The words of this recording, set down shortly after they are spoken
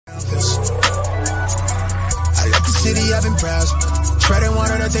honest. I left the city, I've been browsing, treading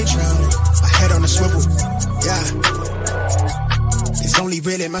water that they drown. My head on the swivel, yeah. It's only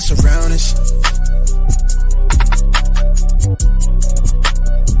really my surroundings.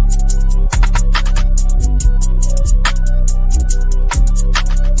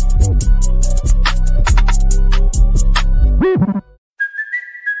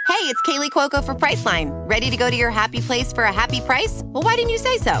 Hey, it's Kaylee Cuoco for Priceline. Ready to go to your happy place for a happy price? Well, why didn't you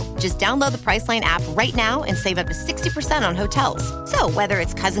say so? Just download the Priceline app right now and save up to 60% on hotels. So whether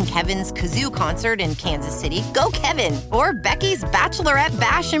it's Cousin Kevin's Kazoo Concert in Kansas City, go Kevin, or Becky's Bachelorette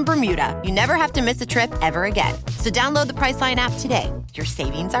Bash in Bermuda, you never have to miss a trip ever again. So download the Priceline app today. Your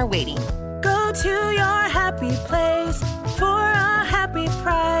savings are waiting. Go to your happy place for a happy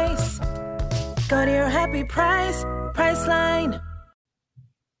price. Go to your happy price, Priceline.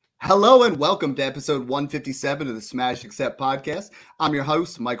 Hello and welcome to episode 157 of the Smash Accept podcast. I'm your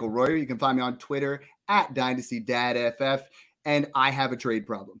host, Michael Royer. You can find me on Twitter at DynastyDadFF, and I have a trade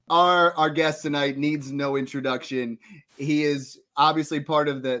problem. Our guest tonight needs no introduction. He is obviously part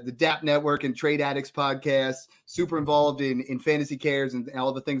of the DAP Network and Trade Addicts podcast, super involved in Fantasy Cares and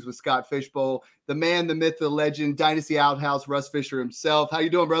all the things with Scott Fishbowl. The man, the myth, the legend, Dynasty Outhouse, Russ Fisher himself. How you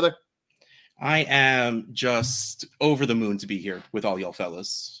doing, brother? I am just over the moon to be here with all y'all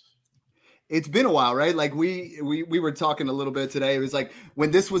fellas. It's been a while, right? Like we were talking a little bit today. It was like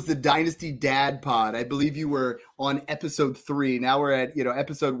when this was the Dynasty Dad Pod, I believe you were on episode 3. Now we're at,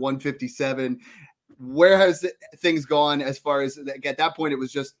 episode 157. Where has things gone as far as at that point? It was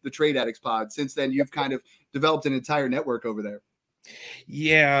just the Trade Addicts Pod. Since then, you've kind of developed an entire network over there.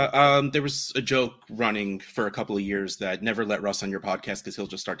 Yeah, there was a joke running for a couple of years that never let Russ on your podcast because he'll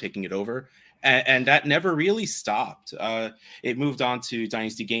just start taking it over. And that never really stopped. It moved on to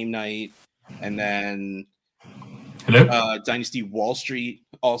Dynasty Game Night. And then Dynasty Wall Street,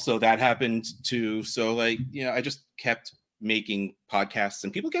 also that happened too. So I just kept making podcasts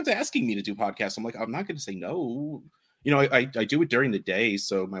and people kept asking me to do podcasts. I'm like, I'm not going to say no. I do it during the day,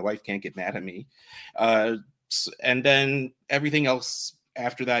 so my wife can't get mad at me. And then everything else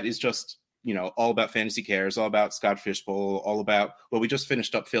after that is just, all about Fantasy Cares, all about Scott Fishbowl, all about, we just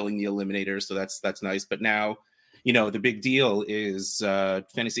finished up filling the Eliminator. So that's nice. But now, the big deal is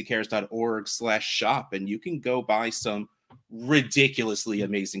fantasycares.org/shop, and you can go buy some ridiculously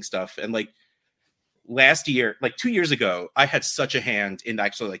amazing stuff. And last year, 2 years ago, I had such a hand in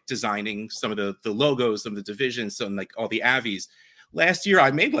actually designing some of the logos, some of the divisions, some all the Avies. Last year,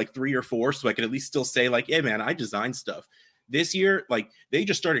 I made 3 or 4, so I could at least still say yeah, man, I designed stuff. This year, they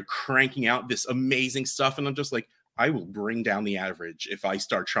just started cranking out this amazing stuff, and I'm just I will bring down the average if I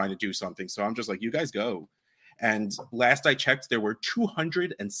start trying to do something. So I'm just you guys go. And last I checked, there were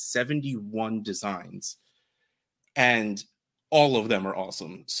 271 designs, and all of them are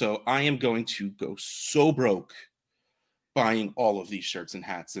awesome. So I am going to go so broke buying all of these shirts and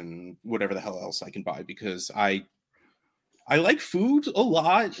hats and whatever the hell else I can buy, because I like food a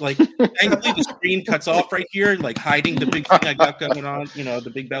lot. Thankfully the screen cuts off right here, hiding the big thing I got going on,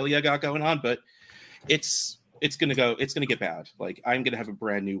 the big belly I got going on. But it's going to get bad. I'm going to have a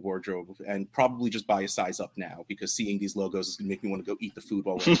brand new wardrobe and probably just buy a size up now, because seeing these logos is going to make me want to go eat the food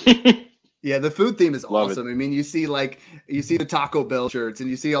while we're Yeah, the food theme is Love awesome. it. I mean, you see the Taco Bell shirts and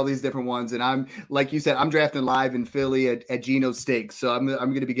you see all these different ones. And I'm, like you said, I'm drafting live in Philly at Gino's Steaks. So I'm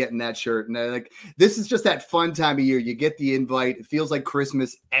going to be getting that shirt. And this is just that fun time of year. You get the invite. It feels like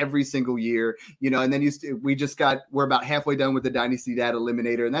Christmas every single year, and then we're about halfway done with the Dynasty Dad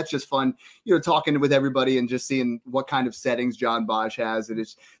Eliminator. And that's just fun, talking with everybody and just seeing what kind of settings John Bosch has. And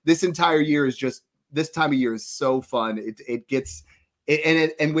this entire year is just, this time of year is so fun. It gets,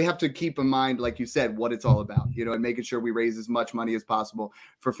 and we have to keep in mind, like you said, what it's all about, and making sure we raise as much money as possible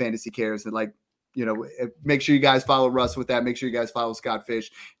for Fantasy Cares. And make sure you guys follow Russ with that. Make sure you guys follow Scott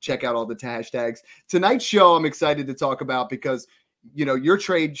Fish. Check out all the hashtags. Tonight's show, I'm excited to talk about because, your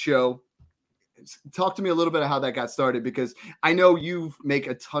trade show. Talk to me a little bit of how that got started, because I know you make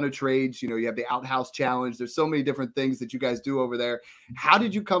a ton of trades. You have the Outhouse Challenge. There's so many different things that you guys do over there. How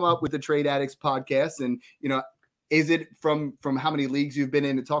did you come up with the Trade Addicts podcast? And, is it from how many leagues you've been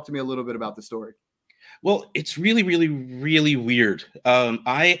in? And talk to me a little bit about the story. Well, it's really, really, really weird.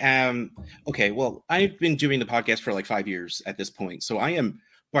 I've been doing the podcast for 5 years at this point. So I am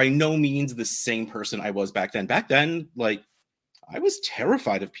by no means the same person I was back then. Back then, I was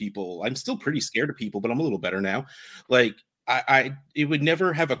terrified of people. I'm still pretty scared of people, but I'm a little better now. It would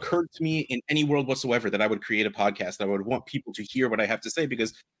never have occurred to me in any world whatsoever that I would create a podcast that I would want people to hear what I have to say,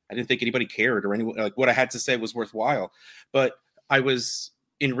 because I didn't think anybody cared, or anyone what I had to say was worthwhile. But I was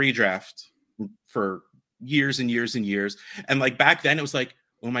in redraft for years and years and years. And back then it was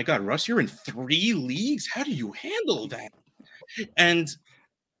oh my God, Russ, you're in 3 leagues. How do you handle that? And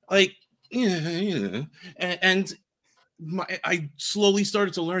like, yeah. And I slowly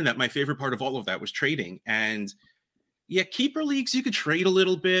started to learn that my favorite part of all of that was trading. And yeah, keeper leagues, you could trade a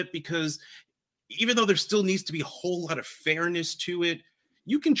little bit because even though there still needs to be a whole lot of fairness to it,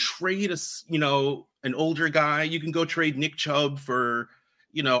 you can trade an older guy. You can go trade Nick Chubb for,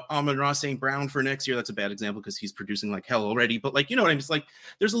 Amon-Ra St. Brown for next year. That's a bad example because he's producing like hell already. But like, you know what I mean? It's like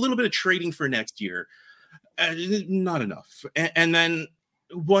there's a little bit of trading for next year. Not enough. And then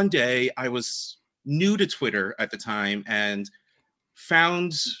one day I was new to Twitter at the time and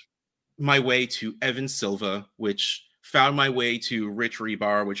found my way to Evan Silva, which found my way to Rich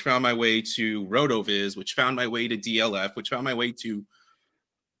Rebar, which found my way to RotoViz, which found my way to DLF, which found my way to,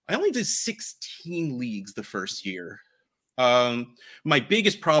 I only did 16 leagues the first year. My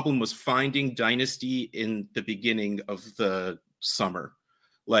biggest problem was finding Dynasty in the beginning of the summer.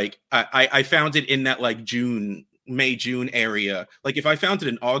 Like I found it in that like May, June area. Like if I found it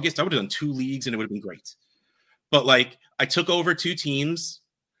in August, I would have done 2 leagues and it would have been great. But like I took over 2 teams.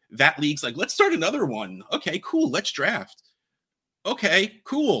 That league's like, let's start another one. Okay, cool. Let's draft. Okay,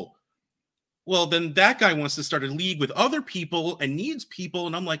 cool. Well, then that guy wants to start a league with other people and needs people.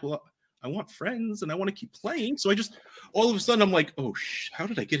 And I'm like, well, I want friends and I want to keep playing. So I just, all of a sudden I'm like, oh, how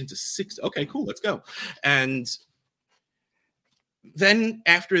did I get into 6? Okay, cool. Let's go. And then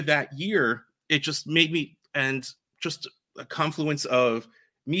after that year, it just made me, and just a confluence of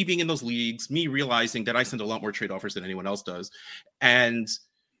me being in those leagues, me realizing that I send a lot more trade offers than anyone else does, and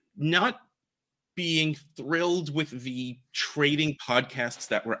not being thrilled with the trading podcasts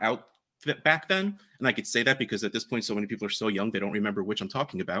that were out back then. And I could say that because at this point, so many people are so young, they don't remember which I'm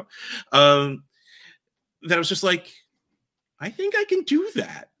talking about. That I was just like, I think I can do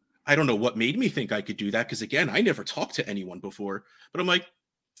that. I don't know what made me think I could do that. Because again, I never talked to anyone before, but I'm like,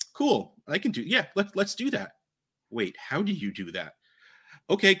 cool, I can do. Yeah, let's do that. Wait, how do you do that?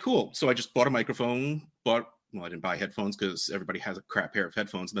 Okay, cool. So I just bought a microphone, well, I didn't buy headphones because everybody has a crap pair of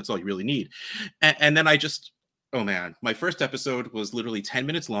headphones and that's all you really need. And then I just, oh man, my first episode was literally 10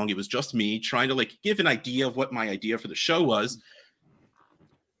 minutes long. It was just me trying to like give an idea of what my idea for the show was.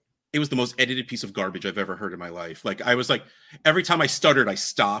 It was the most edited piece of garbage I've ever heard in my life. Like I was like, every time I stuttered, I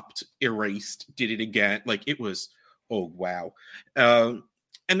stopped, erased, did it again. Like it was, oh wow. And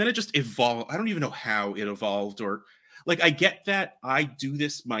then it just evolved. I don't even know how it evolved, or like, I get that I do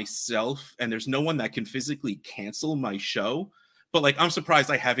this myself and there's no one that can physically cancel my show, but like, I'm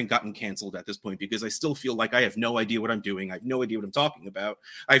surprised I haven't gotten canceled at this point because I still feel like I have no idea what I'm doing. I have no idea what I'm talking about.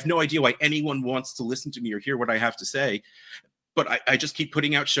 I have no idea why anyone wants to listen to me or hear what I have to say, but I just keep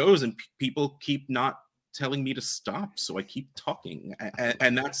putting out shows and people keep not telling me to stop. So I keep talking,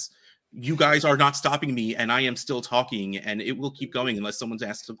 and that's, you guys are not stopping me and I am still talking, and it will keep going unless someone's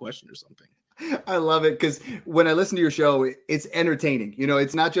asked a question or something. I love it because when I listen to your show, it's entertaining.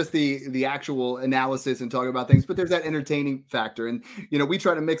 It's not just the actual analysis and talking about things, but there's that entertaining factor. And, we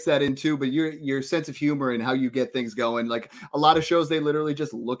try to mix that in too, but your sense of humor and how you get things going. Like a lot of shows, they literally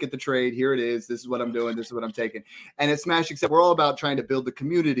just look at the trade. Here it is. This is what I'm doing. This is what I'm taking. And at Smash Accept, we're all about trying to build the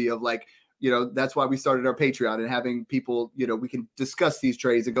community of like, that's why we started our Patreon and having people, we can discuss these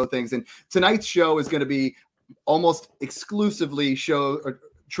trades and go things. And tonight's show is going to be almost exclusively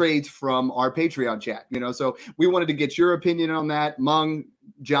trades from our Patreon chat, so we wanted to get your opinion on that. Mung,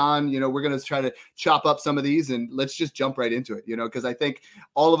 John, we're going to try to chop up some of these and let's just jump right into it, because I think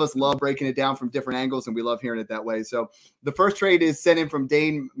all of us love breaking it down from different angles and we love hearing it that way. So the first trade is sent in from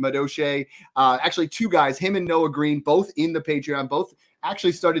Dane Madoche. Actually 2 guys, him and Noah Green, both in the Patreon, both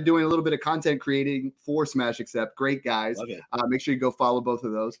actually started doing a little bit of content creating for Smash Accept. Great guys. Make sure you go follow both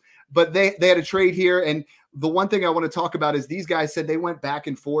of those. But they had a trade here. And the one thing I want to talk about is these guys said they went back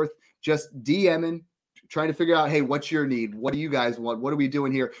and forth, just DMing, trying to figure out, hey, what's your need? What do you guys want? What are we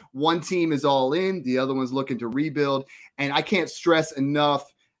doing here? One team is all in. The other one's looking to rebuild. And I can't stress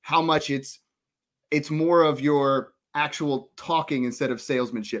enough how much it's more of your actual talking instead of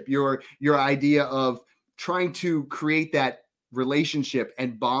salesmanship. Your idea of trying to create that relationship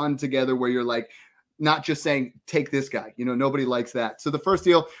and bond together where you're like, not just saying, take this guy, nobody likes that. So the first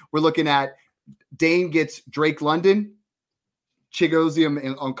deal we're looking at, Dane gets Drake London,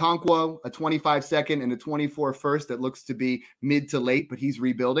 Chigoziem Okonkwo, a 25 second and a 24 first that looks to be mid to late, but he's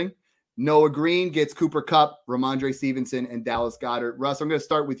rebuilding. Noah Green gets Cooper Kupp, Ramondre Stevenson, and Dallas Goedert. Russ, I'm going to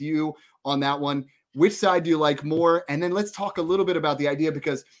start with you on that one. Which side do you like more? And then let's talk a little bit about the idea,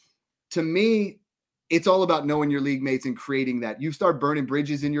 because to me, it's all about knowing your league mates and creating that. You start burning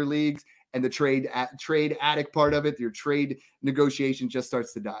bridges in your leagues, and the trade addict part of it, your trade negotiation just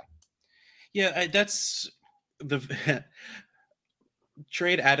starts to die. Yeah, that's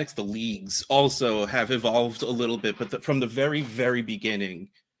Trade Addicts, the leagues also have evolved a little bit, but from the very, very beginning,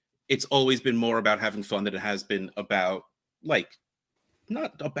 it's always been more about having fun than it has been about, like,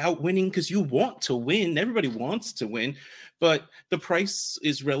 not about winning, because you want to win. Everybody wants to win, but the price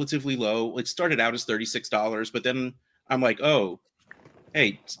is relatively low. It started out as $36, but then I'm like, oh,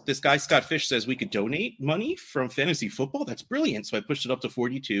 hey, this guy Scott Fish says we could donate money from fantasy football. That's brilliant. So I pushed it up to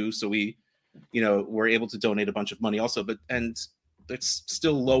 42. So we, were able to donate a bunch of money also, and it's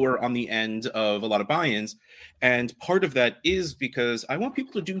still lower on the end of a lot of buy-ins. And part of that is because I want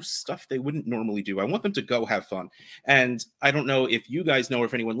people to do stuff they wouldn't normally do. I want them to go have fun. And I don't know if you guys know, or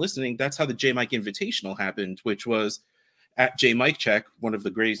if anyone listening, that's how the J Mike Invitational happened, which was at J Mike Check, one of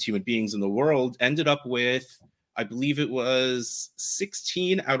the greatest human beings in the world, ended up with, I believe it was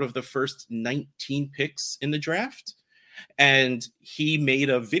 16 out of the first 19 picks in the draft. And he made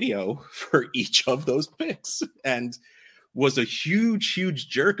a video for each of those picks and was a huge, huge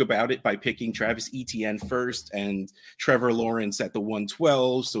jerk about it by picking Travis Etienne first and Trevor Lawrence at the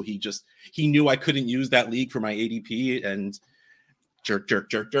 112. So he knew I couldn't use that league for my ADP, and jerk.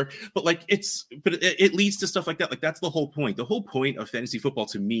 But it leads to stuff like that. Like, that's the whole point. The whole point of fantasy football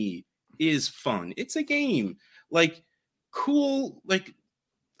to me is fun. It's a game. Like, cool. Like,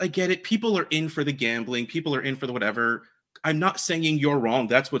 I get it. People are in for the gambling. People are in for the whatever. I'm not saying you're wrong.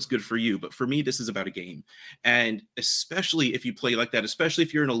 That's what's good for you. But for me, this is about a game. And especially if you play like that, especially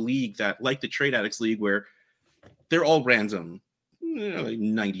if you're in a league that, like the Trade Addicts League, where they're all random, like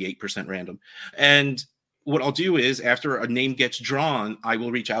 98% random. And what I'll do is, after a name gets drawn, I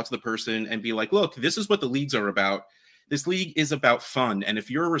will reach out to the person and be like, look, this is what the leagues are about. This league is about fun. And if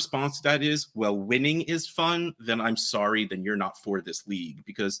your response to that is, well, winning is fun, then I'm sorry, then you're not for this league,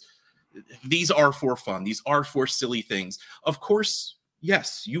 because these are for fun. These are for silly things. Of course,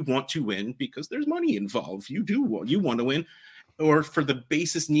 yes, you want to win because there's money involved. You want to win, or for the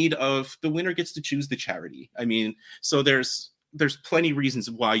basis need of the winner gets to choose the charity. I mean, so there's plenty reasons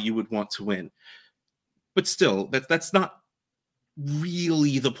why you would want to win. But still, that's not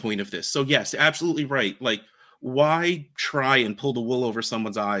really the point of this. So yes, absolutely right. Like, why try and pull the wool over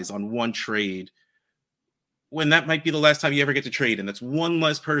someone's eyes on one trade when that might be the last time you ever get to trade, and that's one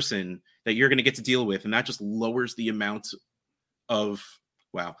less person that you're going to get to deal with, and that just lowers the amount of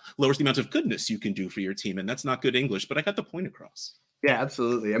goodness you can do for your team, and that's not good English, but I got the point across. Yeah,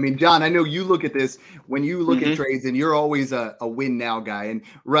 absolutely. I mean, John, I know you look at this when you look at trades, and you're always a win now guy. And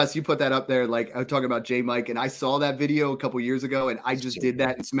Russ, you put that up there. Like, I was talking about J Mike, and I saw that video a couple years ago, and I just did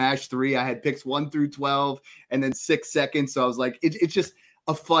that in Smash 3. I had picks 1 through 12 and then 6 seconds. So I was like, it's just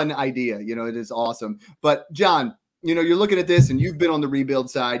a fun idea. It is awesome. But John, you're looking at this, and you've been on the rebuild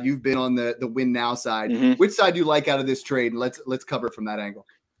side. You've been on the win now side. Which side do you like out of this trade? And let's cover it from that angle.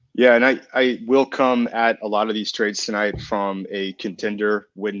 Yeah, and I will come at a lot of these trades tonight from a contender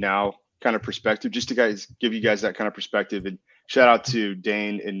win now kind of perspective, just to give you guys that kind of perspective. And shout out to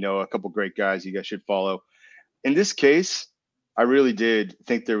Dane and Noah, a couple great guys you guys should follow. In this case, I really did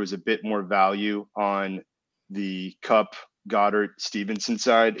think there was a bit more value on the Kupp, Goddard, Stevenson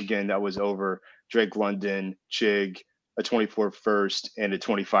side. Again, that was over Drake London, Chig, a 24 first, and a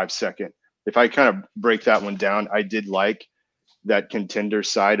 25 second. If I kind of break that one down, I did like that contender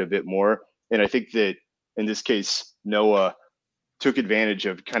side a bit more. And I think that in this case, Noah took advantage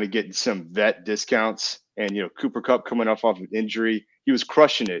of kind of getting some vet discounts. And, Cooper Kupp coming off of an injury, he was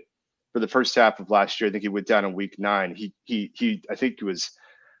crushing it for the first half of last year. I think he went down in week 9. He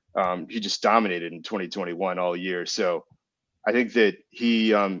just dominated in 2021 all year. So I think that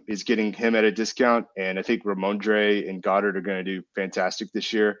he is getting him at a discount. And I think Ramondre and Goddard are going to do fantastic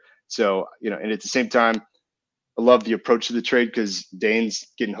this year. So, and at the same time, I love the approach to the trade because Dane's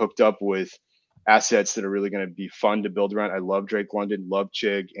getting hooked up with assets that are really going to be fun to build around. I love Drake London, love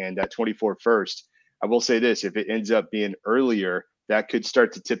Chig, and that 24 first. I will say this, if it ends up being earlier, that could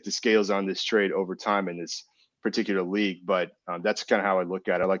start to tip the scales on this trade over time in this particular league. But that's kind of how I look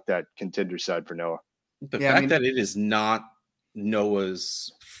at it. I like that contender side for Noah. The fact that it is not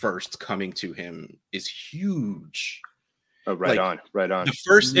Noah's first coming to him is huge. Oh, right on. The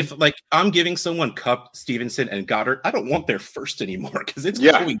first, if I'm giving someone Kupp, Stevenson, and Goddard, I don't want their first anymore because it's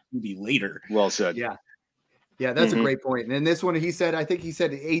going to be later. Well said. Yeah, that's a great point. And in this one, I think he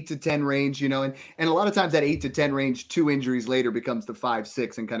said 8 to 10 range, and a lot of times that 8 to 10 range, 2 injuries later becomes the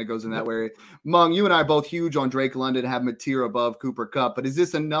 5-6 and kind of goes in that way. Mung, you and I are both huge on Drake London, have him a tier above Cooper Kupp, but is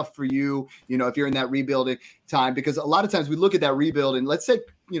this enough for you, if you're in that rebuilding time? Because a lot of times we look at that rebuild and let's say,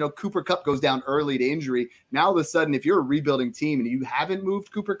 Cooper Kupp goes down early to injury. Now, all of a sudden, if you're a rebuilding team and you haven't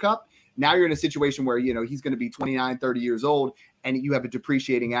moved Cooper Kupp, now you're in a situation where, he's going to be 29, 30 years old and you have a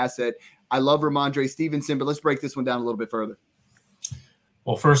depreciating asset. I love Ramondre Stevenson, but let's break this one down a little bit further.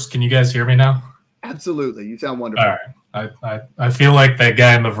 Well, first, can you guys hear me now? Absolutely. You sound wonderful. All right. I feel like that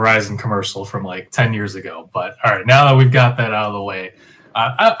guy in the Verizon commercial from like 10 years ago. But all right, now that we've got that out of the way,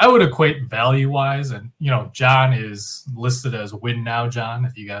 I would equate value-wise, and, John is listed as Win Now John,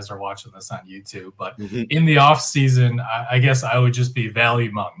 if you guys are watching this on YouTube. But in the offseason, I guess I would just be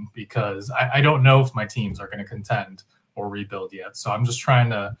value mung, because I don't know if my teams are going to contend or rebuild yet. So I'm just trying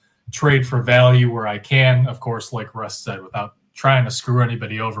to trade for value where I can, of course, like Russ said, without trying to screw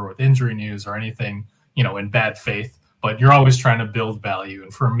anybody over with injury news or anything, in bad faith. But you're always trying to build value.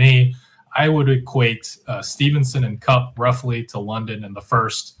 And for me, I would equate Stevenson and Kupp roughly to London in the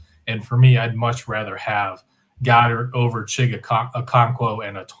first. And for me, I'd much rather have Goddard over Chig Okonkwo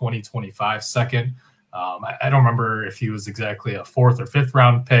and a 2025 second. I don't remember if he was exactly a 4th or 5th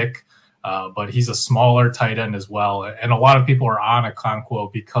round pick, but he's a smaller tight end as well. And a lot of people are on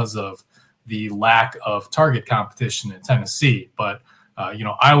Okonkwo because of the lack of target competition in Tennessee. But,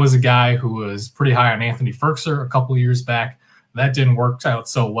 I was a guy who was pretty high on Anthony Ferkser a couple of years back. That didn't work out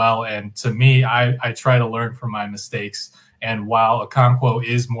so well. And to me, I try to learn from my mistakes. And while Okonkwo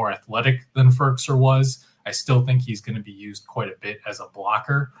is more athletic than Ferkser was, I still think he's going to be used quite a bit as a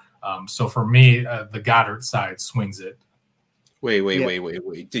blocker. So for me, the Goddard side swings it.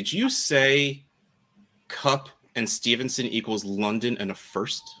 Wait. Did you say Kupp and Stevenson equals London and a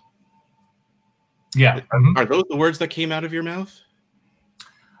first? Yeah. Are those the words that came out of your mouth?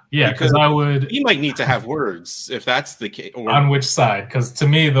 Yeah, because I would... You might need to have words if that's the case. On which side? Because to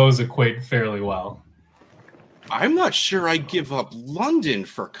me, those equate fairly well. I'm not sure I'd give up London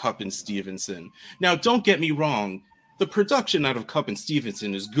for Kupp and Stevenson. Now, don't get me wrong. The production out of Kupp and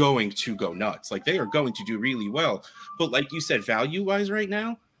Stevenson is going to go nuts. Like, they are going to do really well. But like you said, value-wise right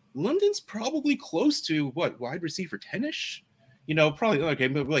now, London's probably close to, wide receiver 10-ish? Probably, okay,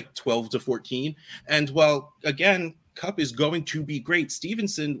 maybe like 12 to 14. And while, again, Kupp is going to be great,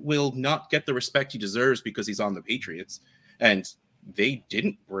 Stevenson will not get the respect he deserves because he's on the Patriots. And they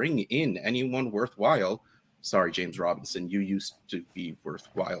didn't bring in anyone worthwhile. Sorry, James Robinson, you used to be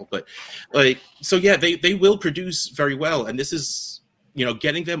worthwhile. But they will produce very well. And this is,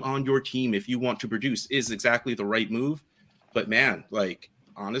 getting them on your team if you want to produce is exactly the right move. But man,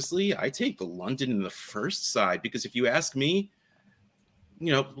 honestly, I take the London in the first side, because if you ask me,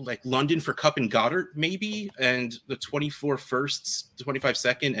 London for Kupp and Goddard, maybe, and the 24 firsts, 25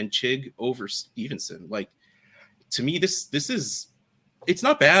 second, and Chig over Stevenson. To me, this is, it's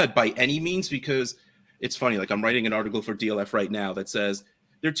not bad by any means, because it's funny. I'm writing an article for DLF right now that says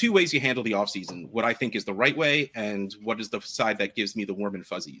there are two ways you handle the offseason: what I think is the right way, and what is the side that gives me the warm and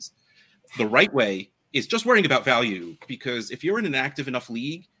fuzzies. The right way is just worrying about value, because if you're in an active enough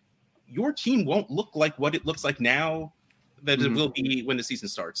league, your team won't look like what it looks like now that it will be when the season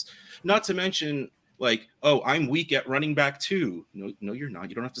starts. Not to mention, I'm weak at running back too. No, you're not.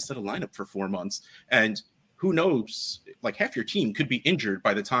 You don't have to set a lineup for 4 months. And who knows, half your team could be injured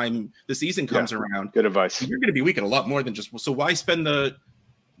by the time the season comes around. Good advice. You're going to be weak at a lot more than just, so why spend the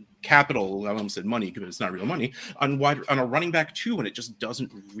capital, I almost said money because it's not real money, on a running back too, when it just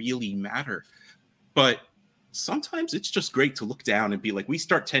doesn't really matter. But sometimes it's just great to look down and be like, we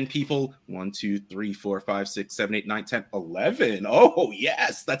start 10 people, 1, 2, 3, 4, 5, 6, 7, 8, 9, 10, 11. Oh,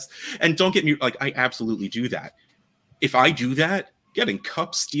 yes. And don't get me, I absolutely do that. If I do that, getting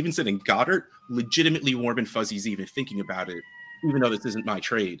Kupp, Stevenson, and Goddard, legitimately warm and fuzzies even thinking about it, even though this isn't my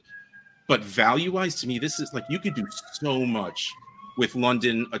trade. But value-wise, to me, this is you could do so much with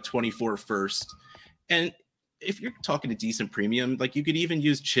London, a 24 first. And if you're talking a decent premium, you could even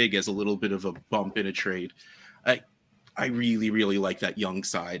use Chig as a little bit of a bump in a trade. I really, really like that young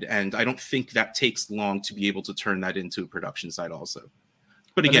side, and I don't think that takes long to be able to turn that into a production side also.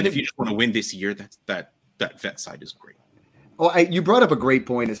 But again, if you just want to win this year, that vet side is great. Well, you brought up a great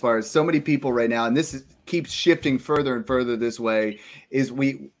point as far as so many people right now, and this keeps shifting further and further this way, is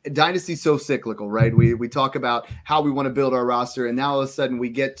Dynasty's so cyclical, right? We talk about how we want to build our roster, and now all of a sudden we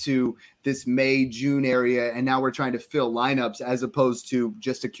get to this May, June area, and now we're trying to fill lineups as opposed to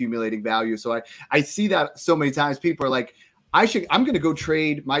just accumulating value. So I see that so many times. People are like, I'm going to go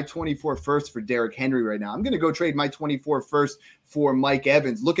trade my 24 first for Derrick Henry right now. I'm going to go trade my 24 first for Mike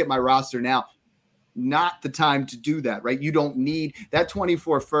Evans. Look at my roster now. Not the time to do that, right? You don't need that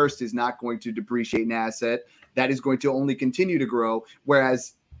 24 first is not going to depreciate an asset. That is going to only continue to grow.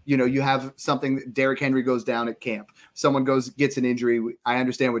 Whereas, you have something, Derrick Henry goes down at camp. Someone gets an injury. I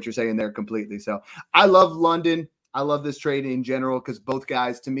understand what you're saying there completely. So I love London. I love this trade in general, because both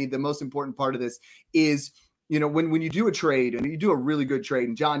guys, to me, the most important part of this is, when you do a trade and you do a really good trade,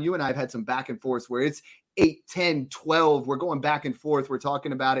 and John, you and I have had some back and forth where it's 8, 10, 12. We're going back and forth. We're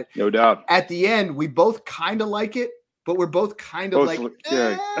talking about it. No doubt. At the end, we both kind of like it, but we're both kind of like,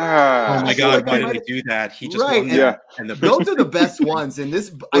 yeah. Oh my I feel God, like why they did he might- do that? He just Right, won and- that. And the Those are the best ones. And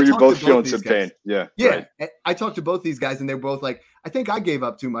this, Or you're talked both to feeling these some guys. pain. Yeah. Yeah, Right. I talked to both these guys, and they're both like, I think I gave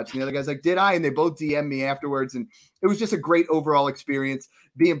up too much. And the other guy's like, did I? And they both DM'd me afterwards, and it was just a great overall experience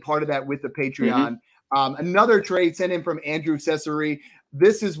being part of that with the Patreon. Another trade sent in from Andrew Cesare.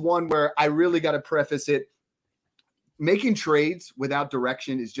 This is one where I really got to preface it. Making trades without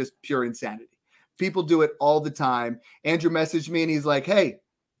direction is just pure insanity. People do it all the time. Andrew messaged me and he's like, hey,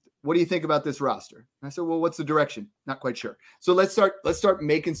 what do you think about this roster? And I said, well, what's the direction? Not quite sure. So let's start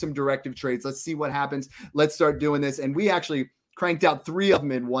making some directive trades. Let's see what happens. Let's start doing this. And we actually cranked out 3 of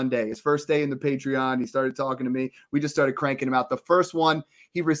them in one day. His first day in the Patreon, he started talking to me. We just started cranking them out. The first one,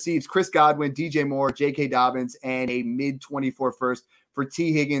 he receives Chris Godwin, DJ Moore, J.K. Dobbins, and a mid-24 first for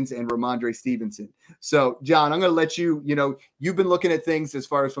T. Higgins and Ramondre Stevenson. So, John, I'm going to let you, you've been looking at things as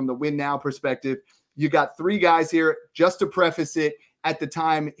far as from the win now perspective. You got 3 guys here. Just to preface it, at the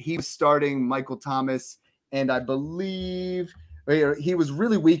time he was starting Michael Thomas, and I believe he was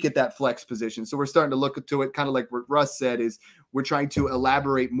really weak at that flex position. So we're starting to look to it, kind of like what Russ said, is we're trying to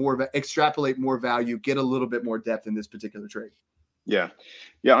extrapolate more value, get a little bit more depth in this particular trade. Yeah.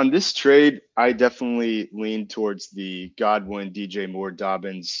 On this trade, I definitely lean towards the Godwin, DJ Moore,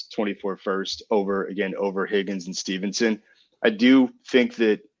 Dobbins, 24 first over Higgins and Stevenson. I do think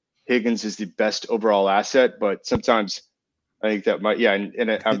that Higgins is the best overall asset, but sometimes I think that might,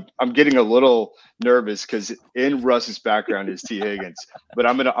 and I'm getting a little nervous because in Russ's background is T. Higgins, but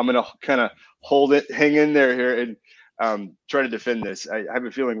I'm gonna kind of hang in there here and try to defend this. I have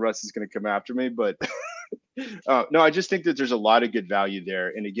a feeling Russ is gonna come after me, but no, I just think that there's a lot of good value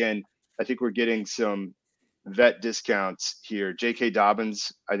there. And again, I think we're getting some vet discounts here. J.K.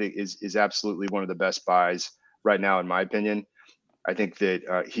 Dobbins, I think, is absolutely one of the best buys right now, in my opinion. I think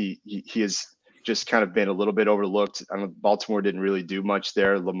that he has just kind of been a little bit overlooked. Baltimore didn't really do much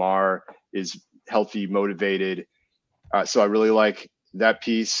there. Lamar is healthy, motivated. So I really like that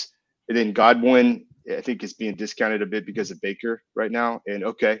piece. And then Godwin, I think, is being discounted a bit because of Baker right now. And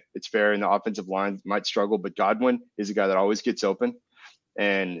okay, it's fair. And the offensive line might struggle, but Godwin is a guy that always gets open,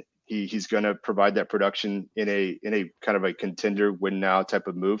 and he's going to provide that production in a kind of a contender win now type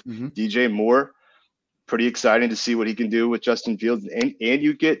of move. DJ Moore, pretty exciting to see what he can do with Justin Fields, and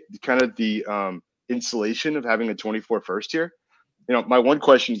you get kind of the insulation of having a 24 first here. My one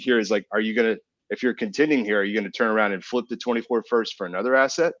question here is like, if you're contending here, are you going to turn around and flip the 24 first for another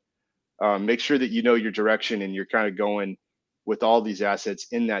asset? Make sure that you know your direction and you're kind of going with all these assets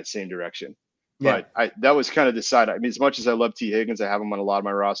in that same direction. Yeah. But that was kind of the side. I mean, as much as I love T. Higgins, I have him on a lot of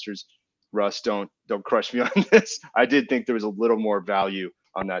my rosters. Russ, don't crush me on this. I did think there was a little more value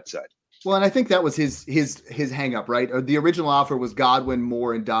on that side. Well, and I think that was his hang up, right? Or the original offer was Godwin,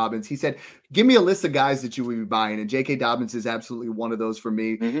 Moore, and Dobbins. He said, give me a list of guys that you would be buying. And J.K. Dobbins is absolutely one of those for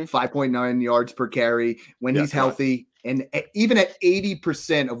me. 5.9 yards per carry when he's healthy. And even at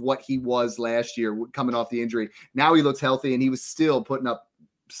 80% of what he was last year coming off the injury, now he looks healthy and he was still putting up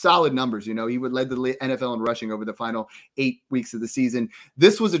solid numbers. He would lead the NFL in rushing over the final 8 weeks of the season.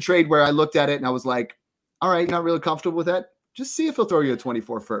 This was a trade where I looked at it and I was like, all right, you're not really comfortable with that? Just see if he'll throw you a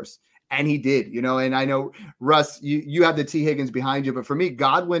 24 first. And he did, and I know, Russ, you have the T. Higgins behind you, but for me,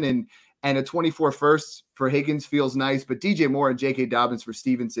 Godwin and a 24 first for Higgins feels nice, but DJ Moore and J.K. Dobbins for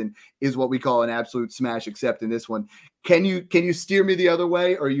Stevenson is what we call an absolute smash, except in this one. Can you steer me the other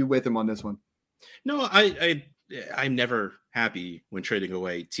way, or are you with him on this one? No, I'm never happy when trading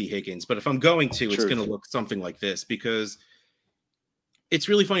away T. Higgins, but if I'm going to, it's going to look something like this, because it's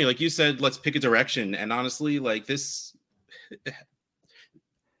really funny. Like you said, let's pick a direction. And honestly, like this,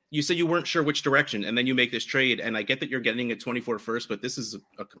 you said you weren't sure which direction, and then you make this trade. And I get that you're getting a 24 first, but this is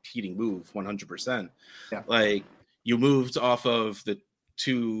a competing move 100%. Yeah. Like you moved off of the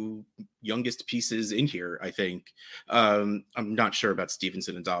 2 youngest pieces in here, I think. I'm not sure about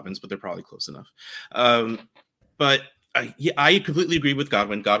Stevenson and Dobbins, but they're probably close enough. But I completely agree with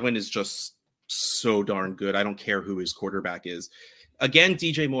Godwin. Godwin is just so darn good. I don't care who his quarterback is. Again,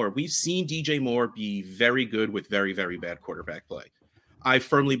 DJ Moore. We've seen DJ Moore be very good with very, very bad quarterback play. I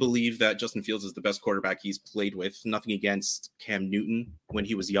firmly believe that Justin Fields is the best quarterback he's played with. Nothing against Cam Newton when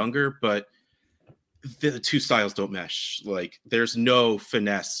he was younger, but the 2 styles don't mesh. Like there's no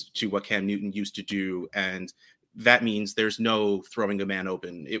finesse to what Cam Newton used to do. And that means there's no throwing a man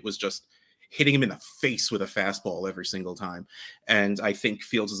open. It was just hitting him in the face with a fastball every single time. And I think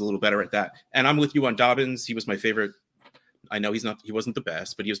Fields is a little better at that. And I'm with you on Dobbins. He was my favorite. I know he wasn't the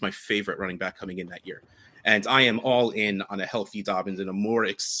best, but he was my favorite running back coming in that year. And I am all in on a healthy Dobbins and a more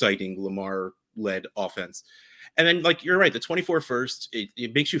exciting Lamar led offense. And then, like, you're right, the 24 first,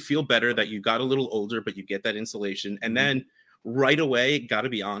 it makes you feel better that you got a little older, but you get that insulation. And then right away, got to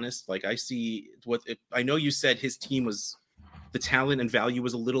be honest, like, I know you said his team was, the talent and value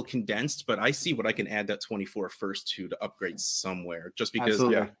was a little condensed, but I see what I can add that 24 first to upgrade somewhere, just because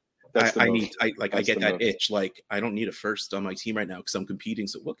I get that itch. Like, I don't need a first on my team right now because I'm competing.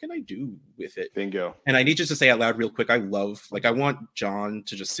 So what can I do with it? Bingo. And I need just to say out loud real quick, I want John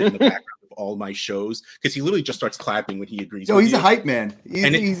to just sit in the background of all my shows, because he literally just starts clapping when he agrees. Oh, he's a hype man.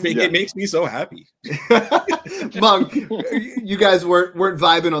 It makes me so happy. Monk, you guys weren't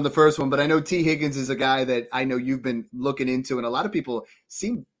vibing on the first one, but I know T. Higgins is a guy that I know you've been looking into, and a lot of people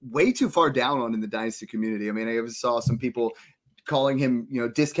seem way too far down on in the Dynasty community. I mean, I saw some people calling him,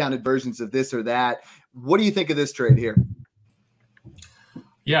 discounted versions of this or that. What do you think of this trade here?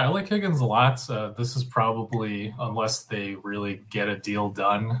 Yeah, I like Higgins a lot. This is probably, unless they really get a deal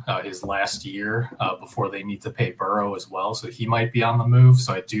done, his last year before they need to pay Burrow as well. So he might be on the move.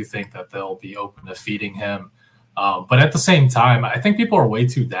 So I do think that they'll be open to feeding him. But at the same time, I think people are way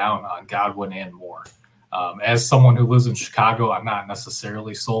too down on Godwin and Moore. As someone who lives in Chicago, I'm not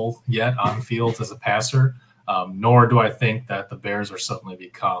necessarily sold yet on Fields as a passer. Nor do I think that the Bears are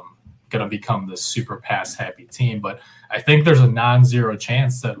suddenly going to become this super pass happy team. But I think there's a non-zero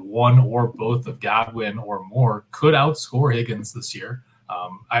chance that one or both of Godwin or Moore could outscore Higgins this year.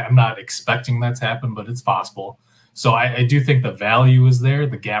 I'm not expecting that to happen, but it's possible. So I do think the value is there.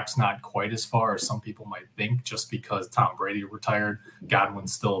 The gap's not quite as far as some people might think, just because Tom Brady retired.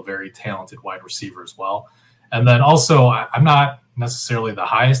 Godwin's still a very talented wide receiver as well. And then also, I'm not necessarily the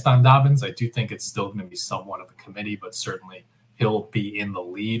highest on Dobbins. I do think it's still going to be somewhat of a committee, but certainly he'll be in the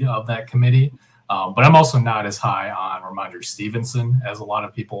lead of that committee. But I'm also not as high on Ramondre Stevenson as a lot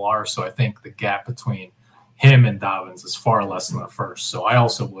of people are. So I think the gap between him and Dobbins is far less than the first. So I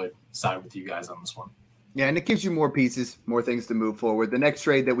also would side with you guys on this one. Yeah, and it gives you more pieces, more things to move forward. The next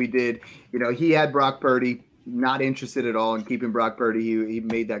trade that we did, he had Brock Purdy. Not interested at all in keeping Brock Purdy. He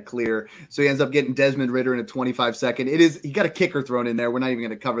made that clear. So he ends up getting Desmond Ridder in a 25-second. He got a kicker thrown in there. We're not even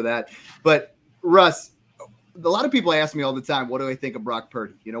going to cover that. But Russ, a lot of people ask me all the time, what do I think of Brock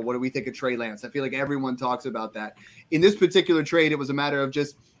Purdy? What do we think of Trey Lance? I feel like everyone talks about that. In this particular trade, it was a matter of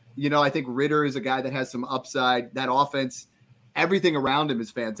just, I think Ridder is a guy that has some upside. That offense, everything around him is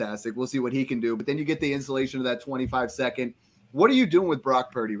fantastic. We'll see what he can do. But then you get the insulation of that 25-second. What are you doing with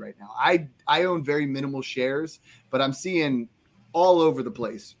Brock Purdy right now? I own very minimal shares, but I'm seeing all over the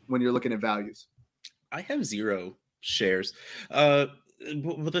place when you're looking at values. I have 0 shares. But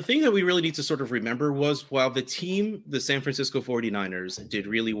the thing that we really need to sort of remember was, while the team, the San Francisco 49ers, did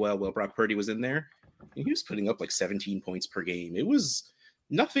really well while Brock Purdy was in there, and he was putting up like 17 points per game. It was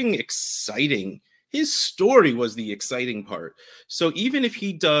nothing exciting. His story was the exciting part. So even if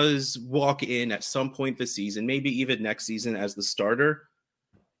he does walk in at some point this season, maybe even next season as the starter,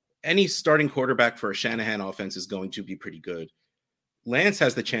 any starting quarterback for a Shanahan offense is going to be pretty good. Lance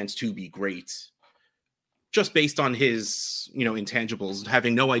has the chance to be great, just based on his, intangibles,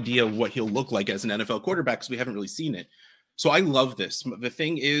 having no idea what he'll look like as an NFL quarterback because we haven't really seen it. So I love this. The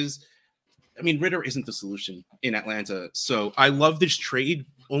thing is, Ridder isn't the solution in Atlanta. So I love this trade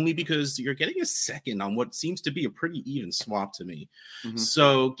only because you're getting a second on what seems to be a pretty even swap to me. Mm-hmm.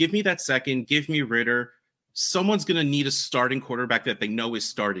 So give me that second, give me Ridder. Someone's going to need a starting quarterback that they know is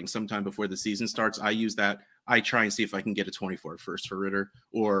starting sometime before the season starts. I use that. I try and see if I can get a 24 first for Ridder,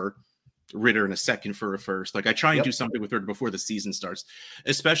 or Ridder in a second for a first. Like, I try and do something with Ridder before the season starts,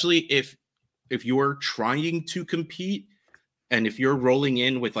 especially if you're trying to compete. And if you're rolling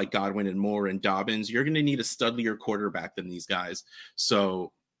in with like Godwin and Moore and Dobbins, you're going to need a studlier quarterback than these guys.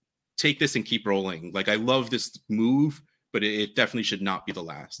 So take this and keep rolling. Like, I love this move, but it definitely should not be the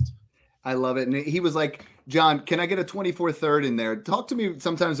last. I love it. And he was like, John, can I get a 24 third in there? Talk to me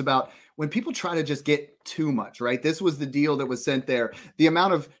sometimes about when people try to just get too much, right? This was the deal that was sent there. The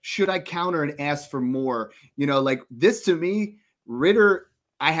amount of, should I counter and ask for more? Like this to me, Ridder,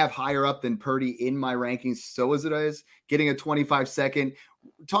 I have higher up than Purdy in my rankings. So as it is, getting a 25-second.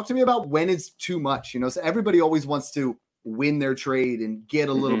 Talk to me about when it's too much. So everybody always wants to win their trade and get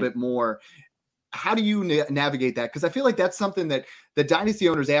a little bit more. How do you navigate that? Because I feel like that's something that the dynasty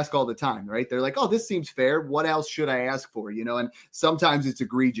owners ask all the time, right? They're like, oh, this seems fair. What else should I ask for? And sometimes it's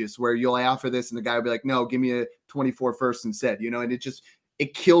egregious where you'll offer this and the guy will be like, no, give me a 24 first instead, and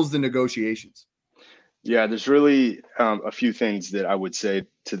it kills the negotiations. Yeah, there's really a few things that I would say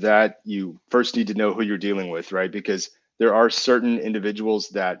to that. You first need to know who you're dealing with, right? Because there are certain individuals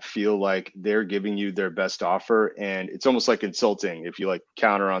that feel like they're giving you their best offer, and it's almost like insulting if you like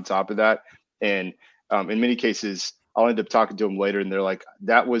counter on top of that. And in many cases, I'll end up talking to them later, and they're like,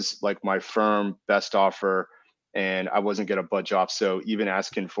 that was like my firm best offer, and I wasn't going to budge off. So even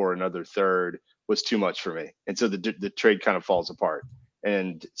asking for another third was too much for me. And so the trade kind of falls apart.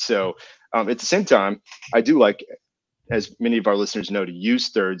 And so at the same time, I do like, as many of our listeners know, to use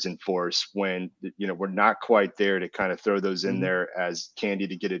thirds and fourths when, you know, we're not quite there, to kind of throw those in there as candy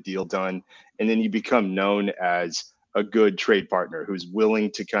to get a deal done. And then you become known as a good trade partner who's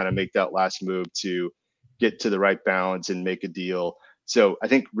willing to kind of make that last move to get to the right balance and make a deal. So I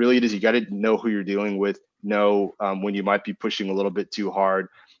think really it is, you got to know who you're dealing with, know when you might be pushing a little bit too hard.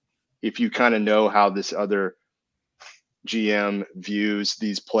 If you kind of know how this other GM views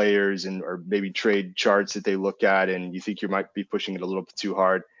these players and or maybe trade charts that they look at, and you think you might be pushing it a little bit too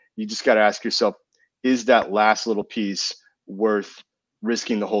hard, you just got to ask yourself, is that last little piece worth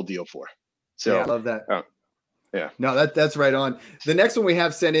risking the whole deal for? So yeah, I love that. Yeah. No, that's right on. The next one we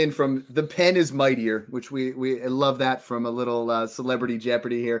have sent in from The Pen is Mightier, which we love that, from a little Celebrity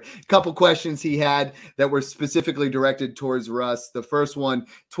Jeopardy here. A couple questions he had that were specifically directed towards Russ. The first one,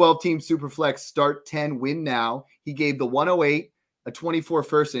 12-team Superflex, start 10, win now. He gave the 108, a 24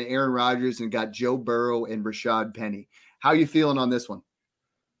 first, and Aaron Rodgers, and got Joe Burrow and Rashad Penny. How you feeling on this one?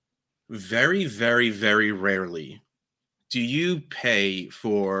 Very, very, very rarely do you pay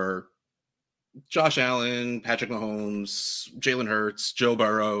for Josh Allen, Patrick Mahomes, Jalen Hurts, Joe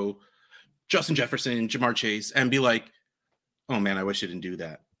Burrow, Justin Jefferson, Jamar Chase, and be like, oh man, I wish I didn't do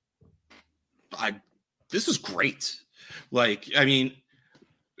that. This is great. Like, I mean,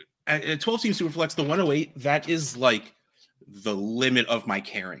 at 12-team Superflex, the 108, that is like the limit of my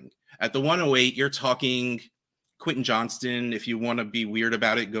caring. At the 108, you're talking Quentin Johnston. If you want to be weird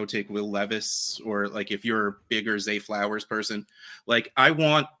about it, go take Will Levis, or like if you're a bigger Zay Flowers person, like I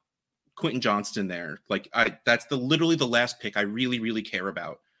want Quentin Johnston there. Like that's literally the last pick I really, really care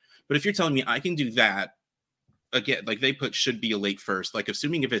about. But if you're telling me I can do that again, like they put should be a late first, like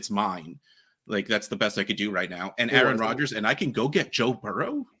assuming if it's mine, like that's the best I could do right now. And Aaron Rodgers, and I can go get Joe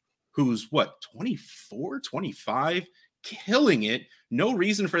Burrow, who's what, 24, 25, killing it. No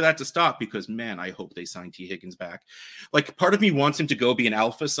reason for that to stop, because man, I hope they sign T. Higgins back. Like part of me wants him to go be an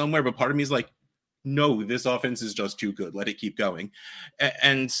alpha somewhere, but part of me is like, no, this offense is just too good. Let it keep going.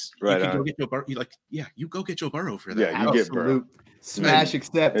 And right, you can go get Joe Burrow. You're like, yeah, you go get Joe Burrow for that. Yeah, you get Burrow. Smash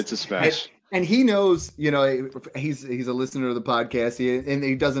accept. It's a smash. And he knows, you know, he's a listener of the podcast.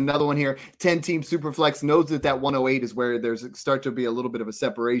 He does another one here. 10-team Superflex, knows that 108 is where there's start to be a little bit of a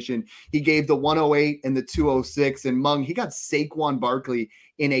separation. He gave the 108 and the 206, and Mung, he got Saquon Barkley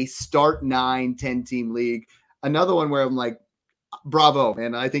in a start 9 10-team league. Another one where I'm like, bravo,